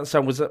mentioned that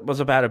song was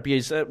about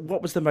abuse.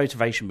 What was the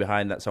motivation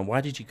behind that song?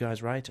 Why did you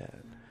guys write it?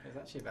 It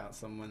was actually about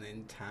someone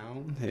in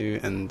town who,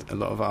 and a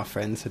lot of our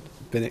friends had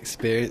been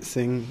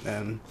experiencing.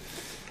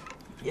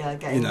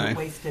 Getting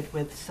wasted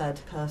with said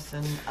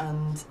person,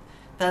 and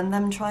then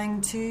them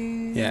trying to...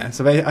 Yeah,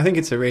 so I think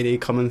it's a really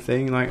common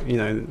thing. Like, you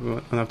know,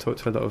 when I've talked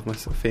to a lot of my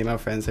sort of female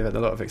friends, they've had a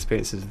lot of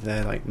experiences with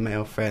their, like,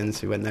 male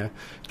friends who, when they're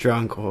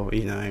drunk or,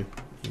 you know,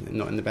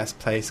 not in the best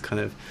place, kind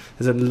of,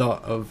 there's a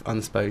lot of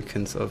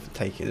unspoken sort of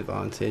taking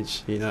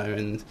advantage, you know,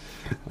 and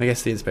I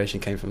guess the inspiration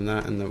came from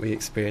that, and that we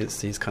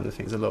experience these kind of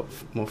things a lot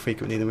more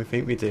frequently than we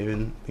think we do,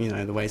 and, you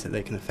know, the ways that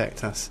they can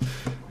affect us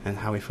and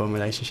how we form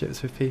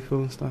relationships with people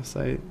and stuff.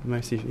 So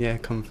mostly,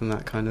 come from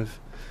that kind of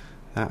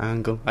that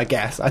angle, I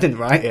guess. I didn't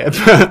write it,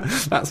 but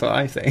that's what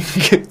I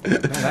think. No,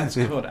 that's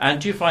good. And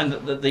do you find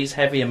that these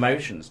heavy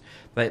emotions,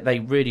 they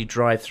really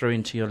drive through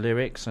into your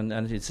lyrics, and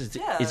is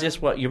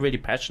this what you're really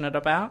passionate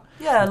about?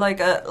 Yeah,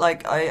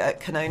 I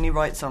can only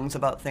write songs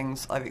about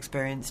things I've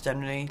experienced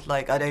generally.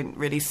 Like, I don't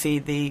really see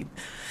the...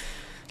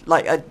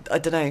 Like, I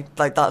don't know,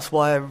 like, that's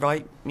why I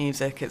write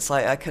music. It's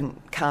like I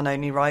can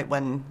only write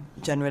when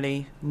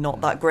generally not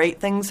that great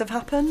things have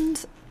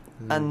happened.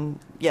 And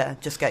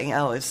just getting it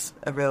out is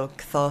a real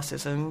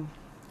catharsism, and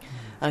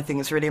I think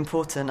it's really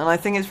important. And I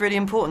think it's really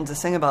important to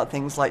sing about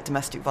things like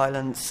domestic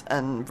violence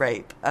and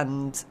rape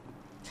and,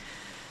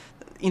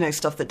 you know,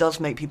 stuff that does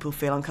make people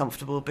feel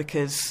uncomfortable,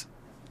 because,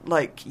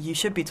 like, you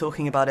should be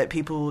talking about it.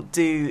 People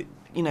do,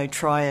 you know,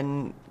 try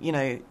and, you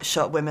know,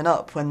 shut women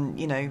up when,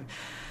 you know,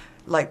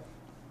 like,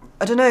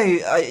 I don't know,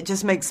 it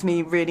just makes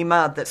me really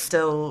mad that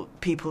still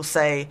people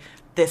say,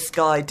 this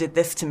guy did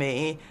this to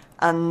me,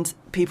 and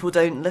people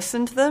don't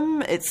listen to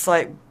them. It's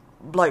like,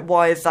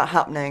 why is that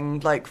happening?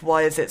 Like,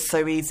 why is it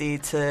so easy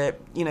to,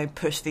 you know,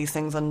 push these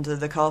things under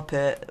the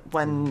carpet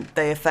when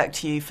they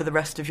affect you for the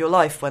rest of your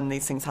life when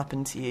these things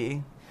happen to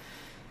you?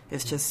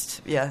 It's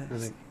just, I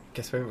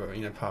guess we're,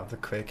 you know, part of the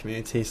queer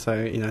community,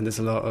 so, you know, there's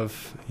a lot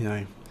of, you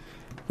know,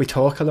 we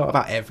talk a lot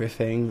about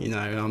everything, you know,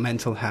 our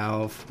mental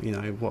health, you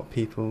know, what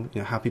people,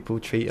 you know, how people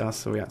treat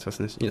us or react to us.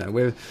 And, you know,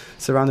 we're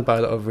surrounded by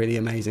a lot of really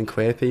amazing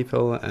queer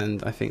people,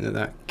 and I think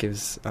that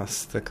gives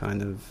us the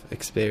kind of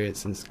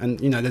experience.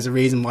 And you know, there's a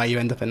reason why you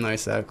end up in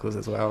those circles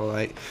as well.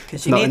 Like,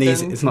 it's not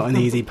an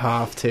easy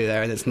path to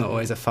there, and it's not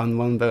always a fun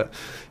one. But,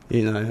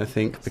 you know, I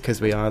think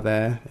because we are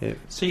there.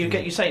 So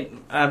you say,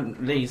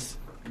 Lise,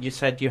 you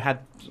said you had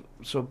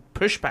sort of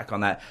pushback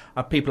on that.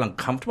 Are people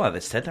uncomfortable? They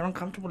said they're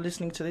uncomfortable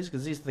listening to these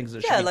because these things are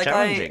should be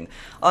challenging.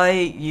 I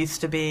used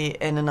to be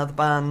in another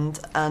band,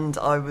 and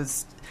I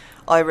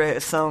wrote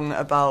a song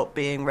about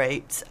being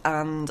raped,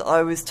 and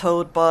I was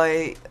told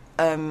by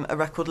a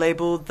record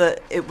label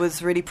that it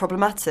was really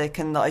problematic,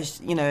 and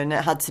that and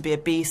it had to be a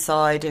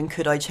B-side, and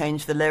could I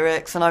change the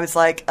lyrics? And I was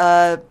like,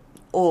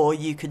 or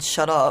you could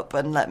shut up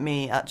and let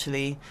me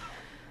actually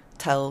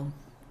tell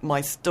my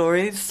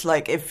stories,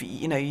 like, if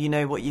you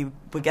know what you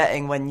were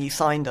getting when you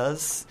signed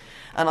us.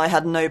 And I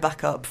had no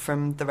backup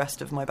from the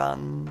rest of my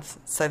band,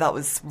 so that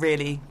was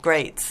really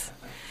great.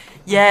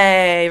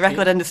 Yay,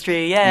 record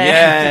industry, yay.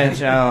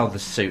 Yeah, the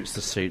suits.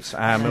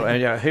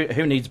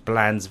 Who needs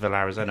Blandesville,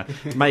 Arizona?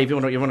 Maeve,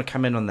 you want to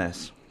come in on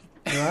this?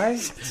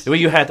 Right. Well,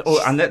 you had,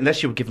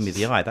 unless you were giving me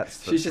the eye,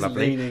 that's she's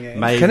lovely. Just leaning in.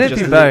 Maeve, can it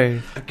be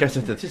both?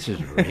 This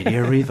is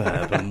Radio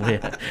Reverb, and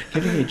we're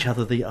giving each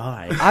other the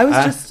eye. I was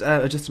just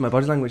adjusting my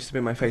body language to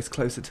bring my face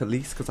closer to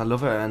Lise because I love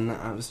her, and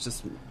I was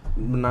just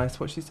nice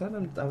what she said,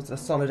 and that was a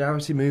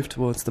solidarity move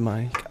towards the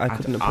mic. I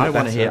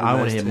want to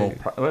hear more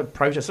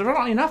protests. There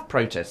aren't enough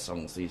protest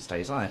songs these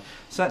days.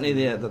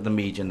 Certainly the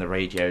media and the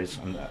radios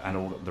and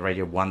all the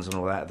Radio Ones and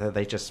all that.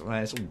 They just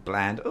it's all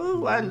bland.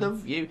 Oh, I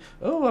love you.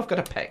 Oh, I've got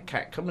a pet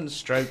cat. Come and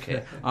stroke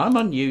it. I'm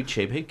on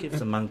YouTube. Who gives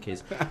the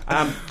monkeys?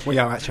 We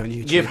are actually on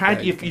YouTube.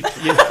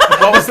 You've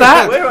what was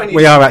that?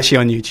 We are actually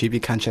on YouTube. You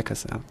can check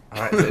us out.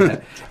 All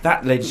right,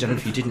 that, ladies and gentlemen,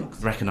 if you didn't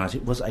recognise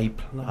it, was a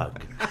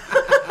plug.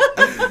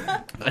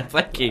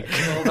 Thank you.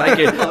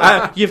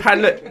 You've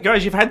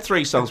had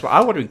 3 songs, but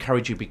I want to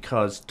encourage you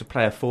to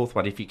play a 4th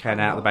one if you can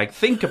out of the bag.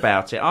 Think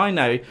about it. I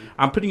know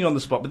I'm putting you on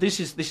the spot, but this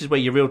is where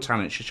your real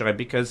talent should shine,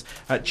 because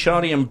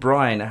Charlie and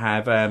Brian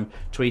have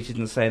tweeted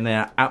and saying they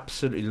are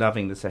absolutely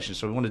loving the session.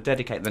 So we want to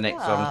dedicate the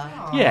next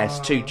song,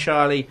 to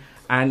Charlie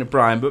and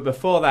Brian. But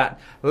before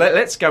that,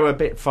 let's go a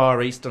bit far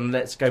east and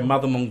let's go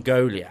Mother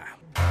Mongolia.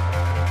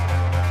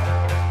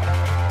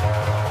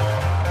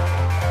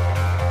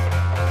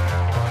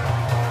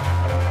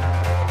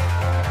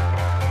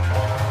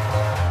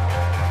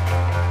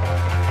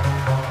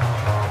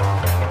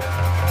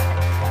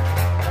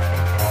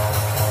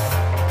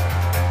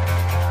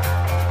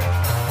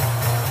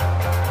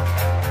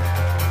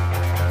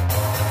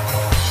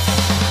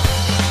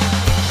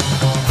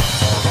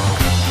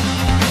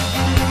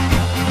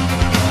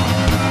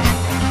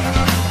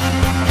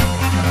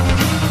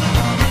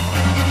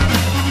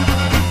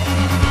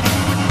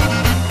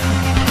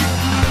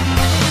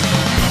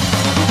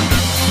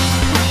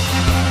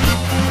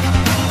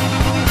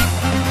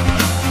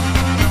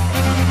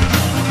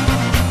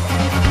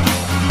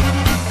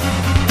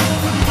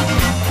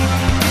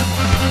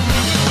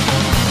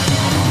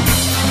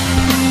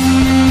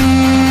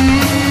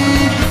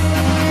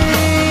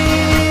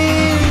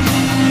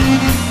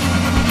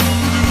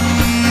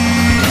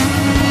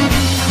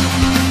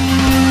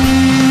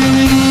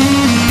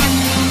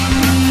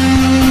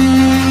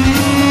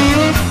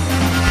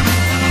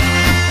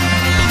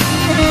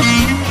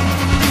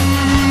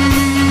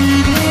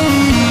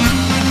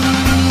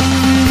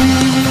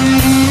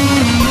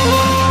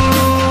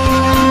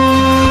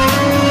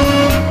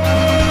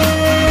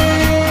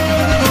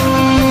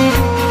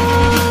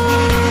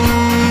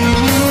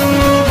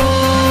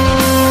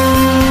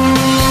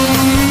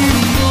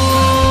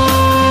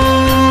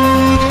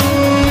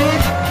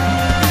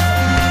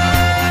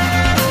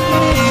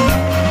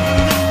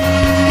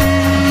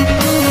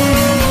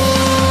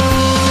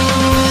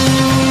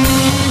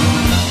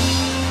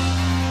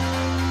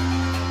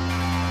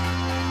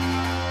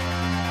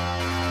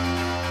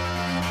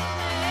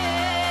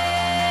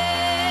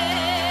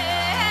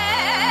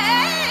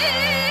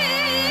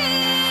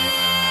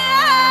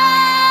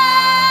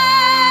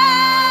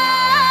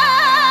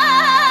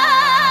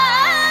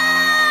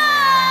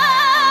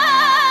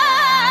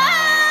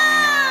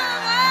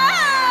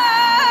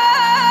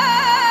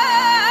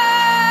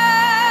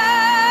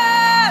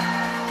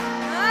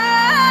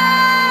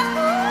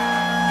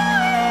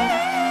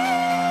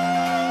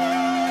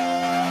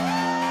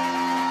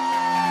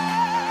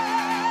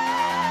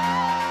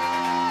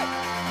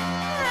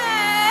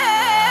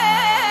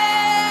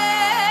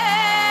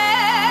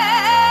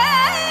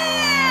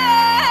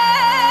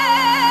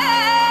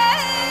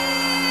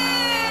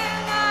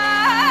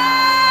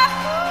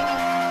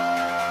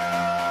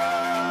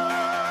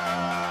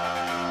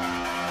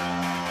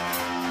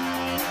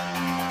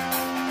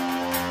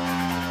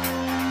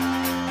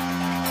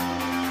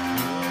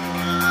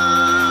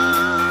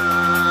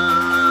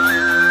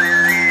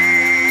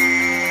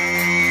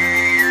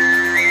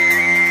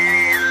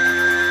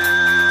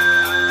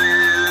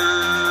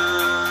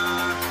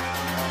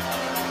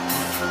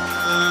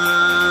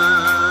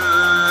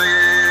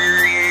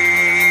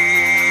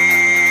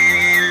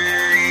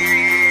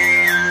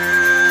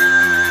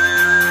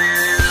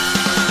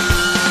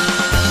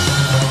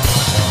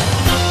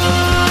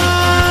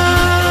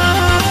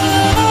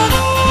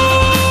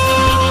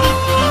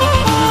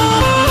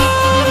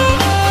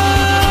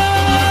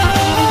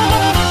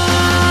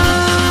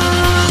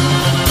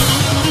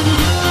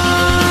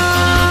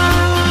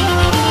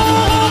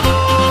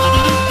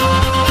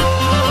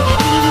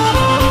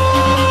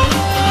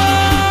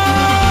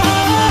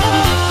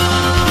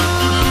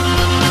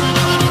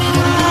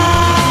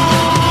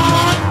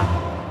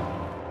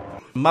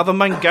 Mother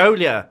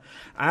Mongolia.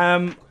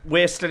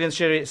 We're still in the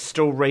studio. It's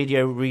still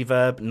Radio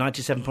Reverb,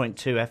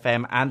 97.2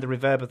 FM, and the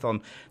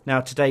Reverbathon. Now,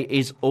 today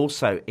is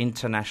also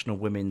International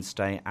Women's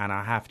Day, and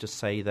I have to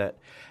say that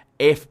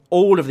if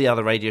all of the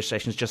other radio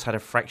stations just had a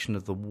fraction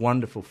of the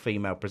wonderful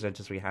female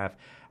presenters we have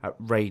at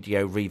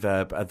Radio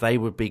Reverb, they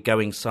would be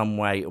going some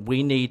way.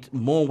 We need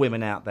more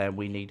women out there.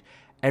 We need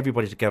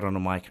everybody to get on a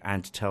mic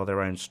and to tell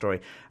their own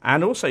story.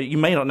 And also, you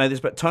may not know this,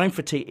 but Time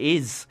for Tea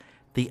is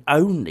the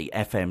only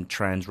FM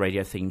trans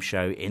radio theme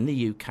show in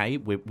the UK.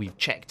 We've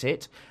checked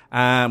it.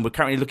 We're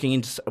currently looking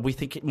into, we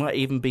think it might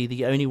even be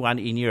the only one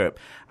in Europe.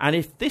 And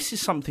if this is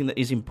something that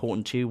is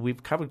important to you,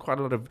 we've covered quite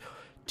a lot of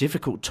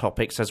difficult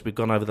topics as we've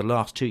gone over the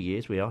last 2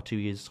 years. We are 2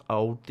 years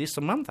old this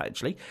month,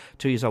 actually.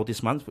 2 years old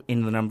this month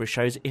in the number of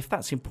shows. If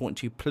that's important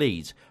to you,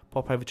 please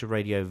pop over to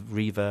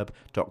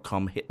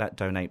radioreverb.com, hit that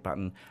donate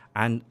button,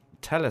 and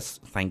tell us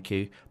thank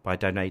you by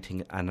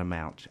donating an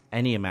amount.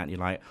 Any amount you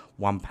like,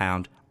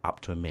 £1 up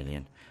to $1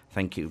 million.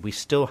 Thank you. We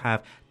still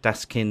have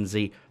Das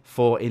Kinsey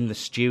 4 in the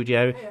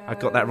studio. I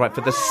got that right for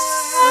the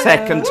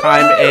second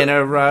time in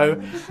a row.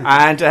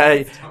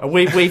 And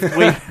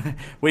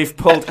we've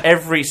pulled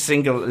every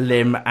single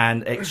limb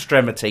and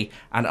extremity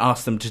and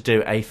asked them to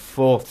do a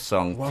fourth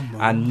song.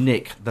 And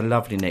Nick, the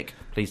lovely Nick,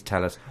 please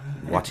tell us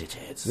what it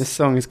is. This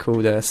song is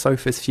called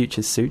Sophie's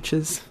Futures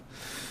Sutures.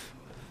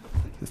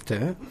 Let's do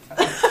it.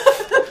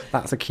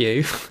 That's a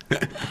cue.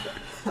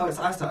 Oh, it's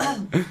I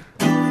started.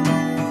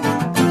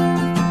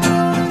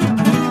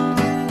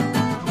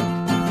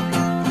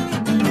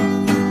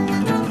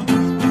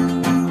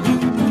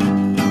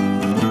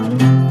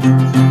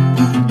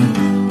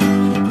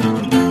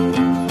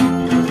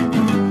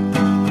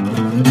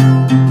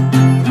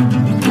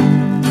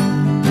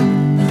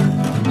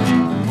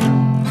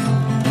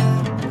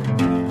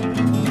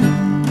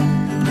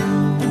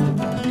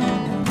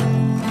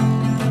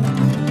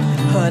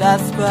 I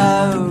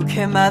spoke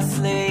in my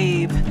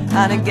sleep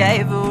and it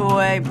gave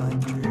away my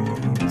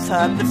dreams.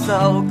 And the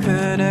soul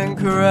couldn't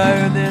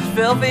grow this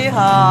filthy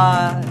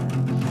heart.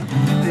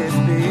 This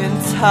being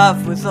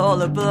tough was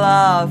all a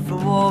bluff, a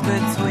war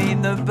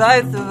between the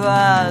both of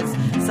us.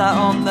 Sat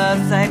on the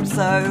same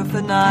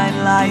sofa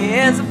 9 light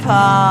years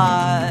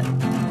apart.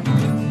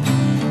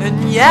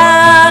 And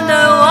yeah, I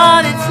know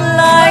what it's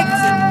like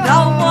to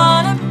not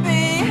wanna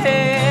be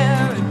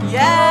here. And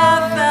yeah,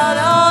 I felt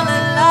all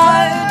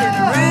alone in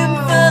a room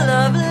full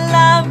of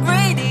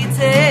lamb-greedy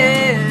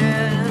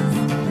tears.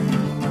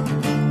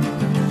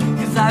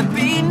 'Cause I've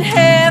been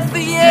here for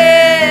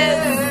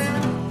years.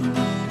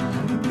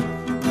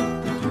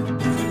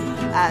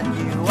 And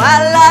you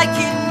act like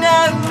you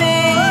know me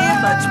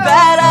much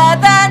better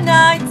than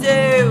I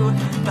do.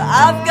 But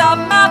I've got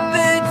my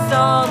boots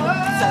on,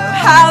 so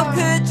how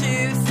could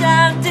you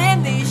stand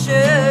in these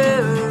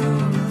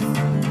shoes?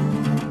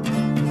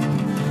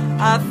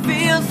 I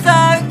feel so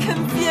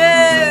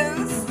confused.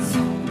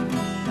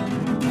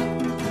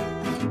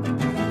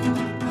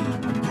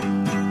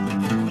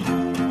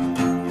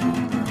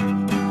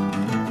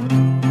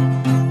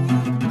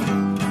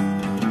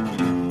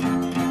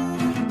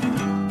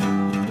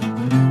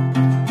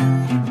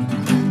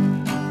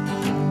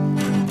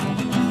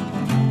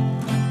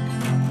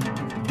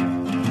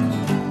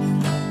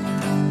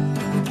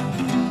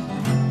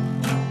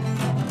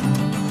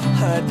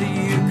 Heard that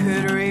you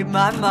could read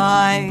my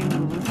mind,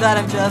 that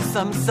I'm just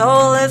some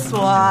soulless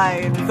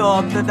swine.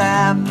 Thought that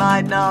there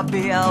might not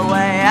be a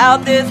way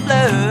out this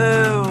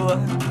blue.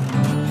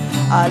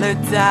 I look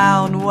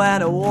down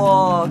when I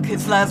walk,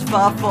 it's less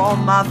far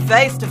from my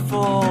face to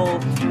fall.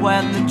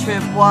 When the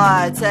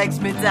tripwire takes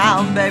me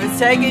down, baby, it's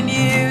taking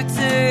you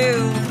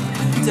too.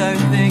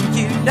 Don't think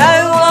you know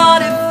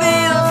what it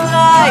feels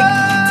like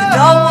to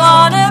not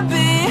wanna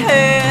be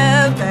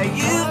here. But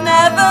you've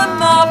never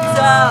mopped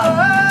up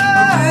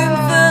a room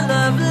full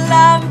of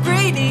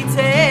lamb-greedy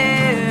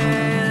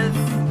tears.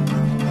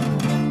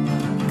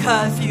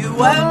 'Cause you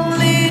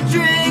only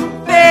drink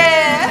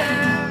beer.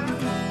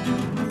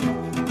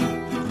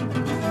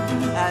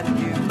 And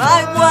you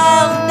might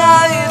well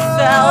know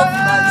yourself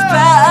much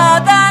better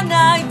than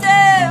I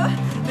do.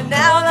 But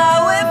now that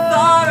we're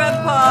far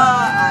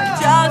apart, I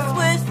just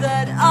wish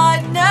that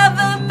I'd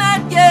never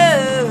met you.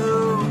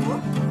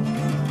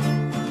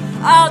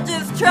 I'll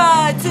just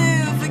try to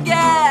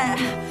forget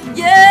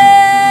you.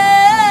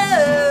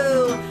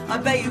 I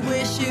bet you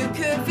wish you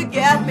could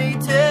forget me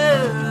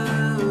too.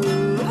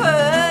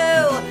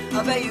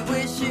 I bet you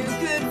wish you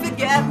could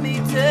forget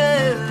me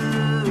too.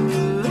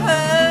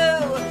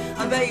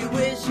 I bet you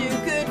wish you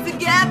could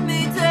forget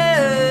me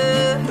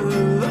too.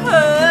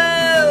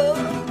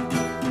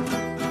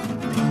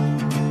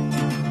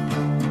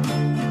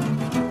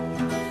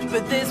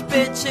 But this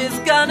bitch is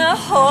gonna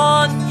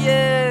haunt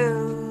you.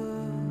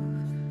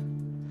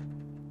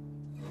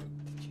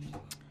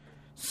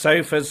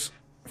 Sofas,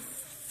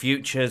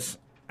 futures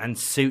and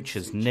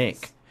sutures.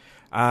 Nick,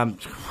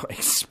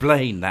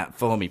 Explain that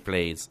for me,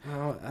 please.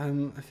 Well,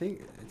 I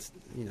think it's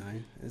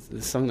it's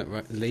the song that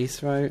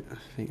Lise wrote. I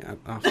think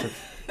after Is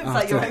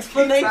that your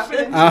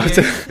explanation?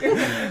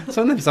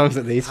 some of the songs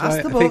that Lise wrote.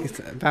 I Possible. think it's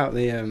about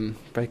the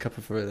breakup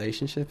of a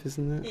relationship,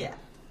 isn't it?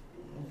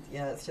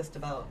 Yeah, it's just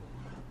about,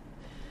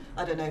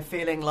 I don't know,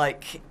 feeling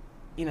like,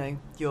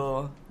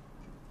 you're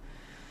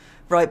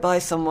right by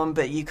someone,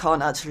 but you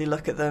can't actually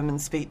look at them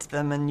and speak to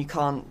them, and you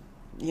can't,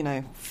 I'm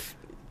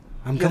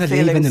your going to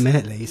leave in a feelings.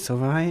 minute, Lise, all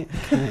right?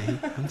 Okay,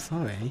 I'm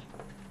sorry.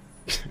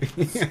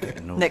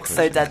 Nick's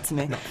so dead to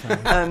me.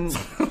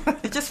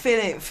 It just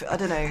feeling, I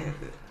don't know,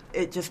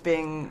 it just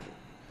being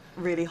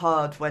really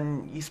hard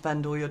when you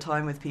spend all your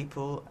time with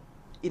people,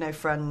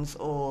 friends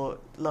or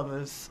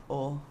lovers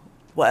or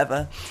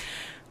whatever,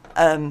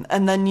 and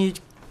then you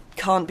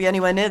can't be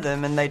anywhere near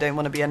them, and they don't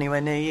want to be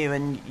anywhere near you,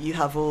 and you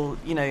have all,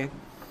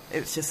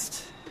 it's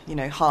just,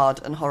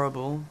 hard and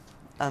horrible,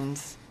 and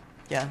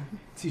yeah.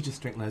 So you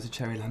just drink loads of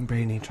cherry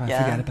Lambrini, try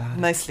and forget about it.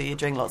 Mostly you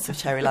drink lots of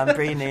cherry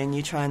Lambrini and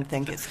you try and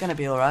think it's going to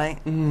be all right.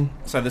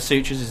 So the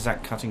sutures, is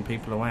that cutting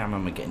people away? I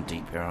remember getting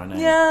deep here, I know.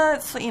 Yeah,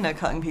 it's,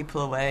 cutting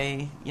people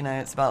away.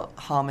 It's about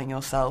harming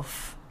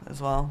yourself as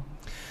well.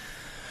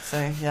 So,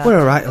 yeah. We're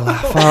all right to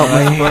laugh,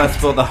 aren't we? Well,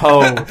 that's what the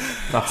whole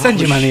Send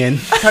your money in.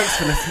 Thanks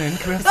for listening.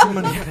 Can we have some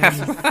money,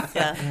 please?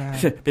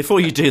 Yeah. Before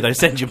you do, though,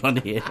 send your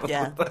money in.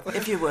 Yeah,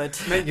 if you would.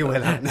 Make your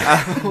will out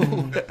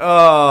now.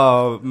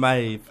 Oh,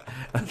 Maeve.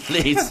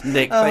 Please,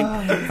 Nick,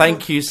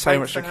 thank you so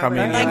much for coming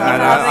in. Thank you And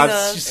for having I've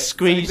us.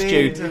 squeezed It's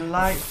you been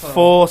delightful.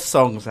 4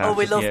 songs out Oh,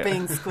 we of love you.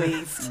 being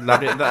squeezed.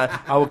 Lovely.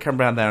 I will come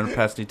round there and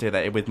personally do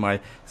that with my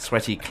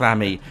sweaty,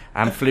 clammy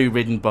and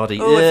flu-ridden body.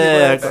 Oh, if you Yeah,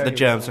 would. I've got the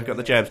germs. I've got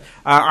the germs.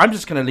 I'm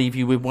just going to leave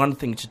you with one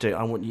thing to do.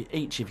 I want you,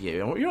 each of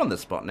you, you're on the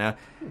spot now.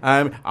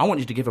 I want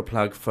you to give a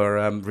plug for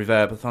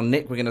Reverbathon.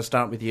 Nick, we're going to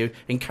start with you.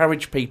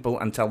 Encourage people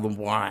and tell them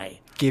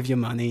why. Give your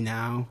money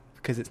now,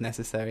 because it's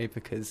necessary,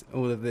 because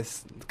all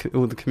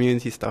the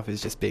community stuff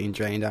is just being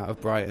drained out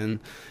of Brighton.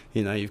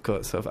 You've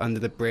got sort of Under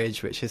the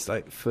Bridge, which is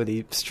like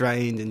fully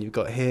strained, and you've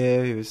got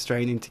here who is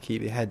straining to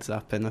keep your heads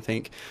up, and I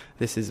think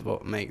this is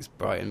what makes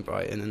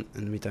Brighton,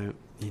 and we don't,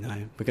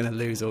 we're going to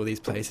lose all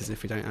these places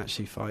if we don't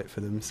actually fight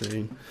for them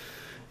soon.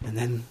 And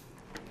then,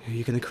 who are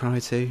you going to cry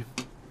to?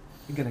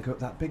 You're going to go up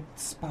that big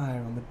spire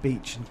on the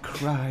beach and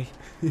cry.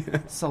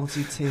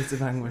 Salty tears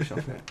of anguish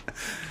off it.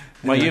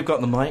 Well, you've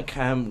got the mic.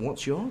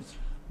 What's yours?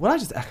 Well, I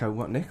just echo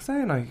what Nick's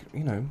saying.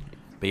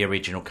 Be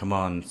original. Come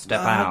on, step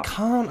I out.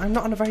 can't. I'm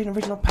not a very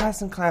original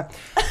person, Claire.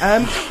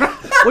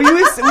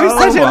 We've said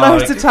it my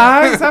loads of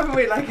times, haven't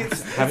we? Like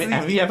it's.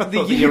 Have you ever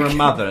thought that you're a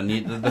mother and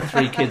the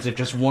 3 kids have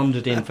just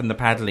wandered in from the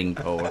paddling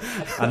pool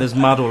and there's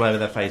mud all over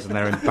their face and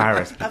they're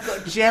embarrassed? I've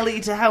got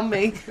jelly to help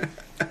me.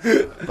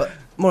 But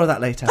more of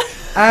that later.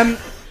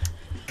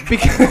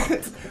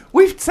 Because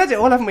we've said it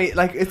all, haven't we?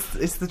 Like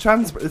it's the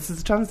trans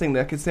thing.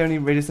 Like it's the only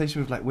radio station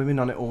with like women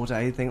on it all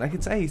day thing. Like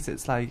it's ace.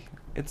 It's like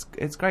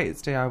it's great.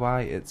 It's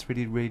DIY. It's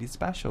really really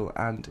special,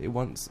 and it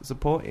wants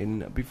supporting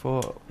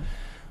before.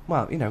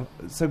 Well,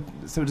 so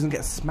it doesn't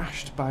get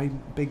smashed by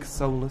big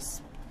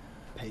soulless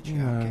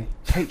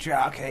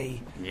patriarchy.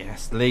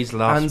 Yes, Lee's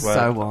last And word.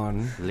 so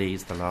on.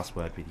 Lee's the last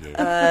word with you.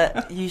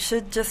 You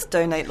should just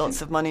donate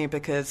lots of money,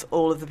 because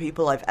all of the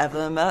people I've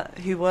ever met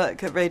who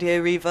work at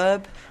Radio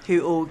Reverb,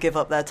 who all give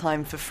up their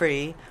time for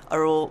free,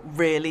 are all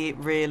really,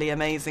 really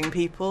amazing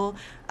people,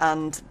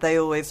 and they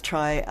always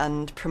try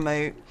and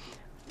promote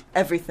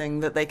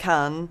everything that they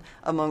can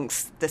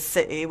amongst this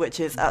city, which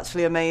is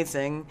actually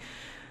amazing.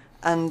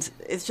 And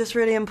it's just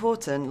really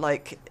important.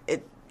 Like,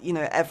 it,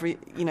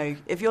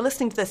 if you're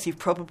listening to this, you've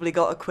probably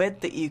got a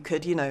quid that you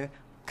could,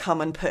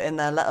 come and put in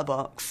their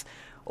letterbox,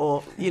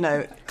 or,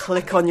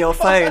 click on your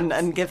phone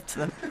and give to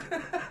them.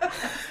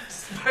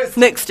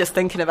 Nick's just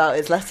thinking about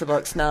his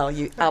letterbox now,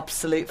 you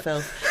absolute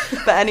filth.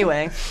 But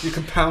anyway. You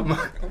can pound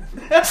my...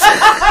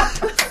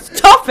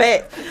 Stop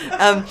it!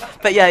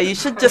 But yeah, you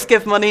should just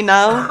give money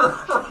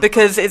now,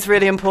 because it's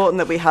really important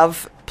that we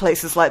have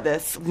places like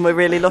this. We're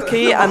really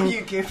lucky. The more And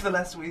you give, the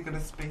less we're going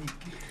to speak.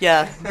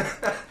 yeah.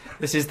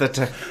 This is the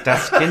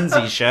Das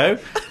Kinsey show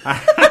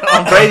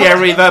on Radio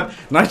Reverb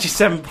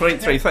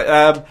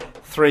 97.3.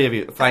 3 of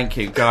you, thank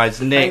you, guys.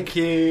 Nick, Thank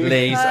you.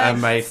 Lise,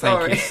 and Maeve,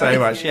 thank you so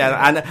much.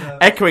 Yeah, and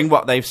echoing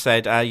what they've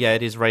said,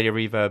 it is Radio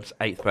Reverb's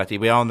 8th birthday.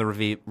 We are on the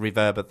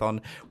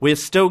Reverbathon. We're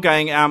still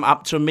going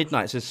up to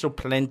midnight, so there's still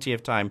plenty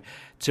of time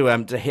to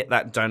hit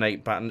that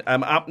donate button.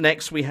 Up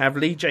next, we have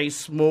Lee J.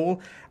 Small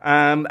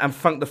and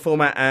Funk the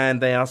Format,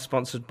 and they are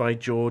sponsored by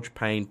George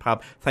Payne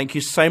Pub. Thank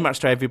you so much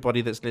to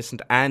everybody that's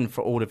listened and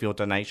for all of your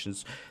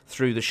donations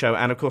through the show.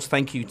 And, of course,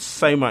 thank you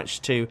so much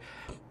to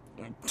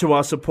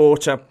our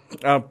supporter,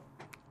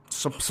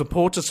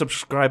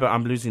 subscriber,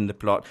 I'm losing the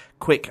plot,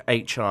 Quick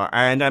HR.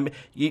 And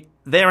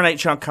they're an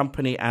HR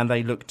company, and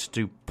they look to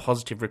do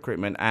positive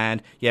recruitment.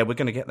 And, we're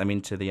going to get them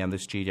into the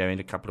studio in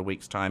a couple of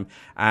weeks' time.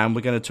 And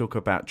we're going to talk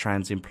about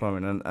trans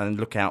employment and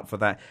look out for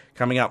that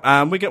coming up.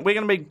 We're going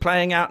to be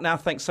playing out now.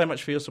 Thanks so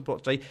much for your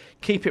support today.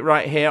 Keep it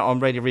right here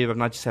on Radio Reverb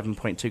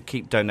 97.2.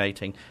 Keep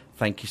donating.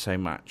 Thank you so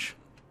much.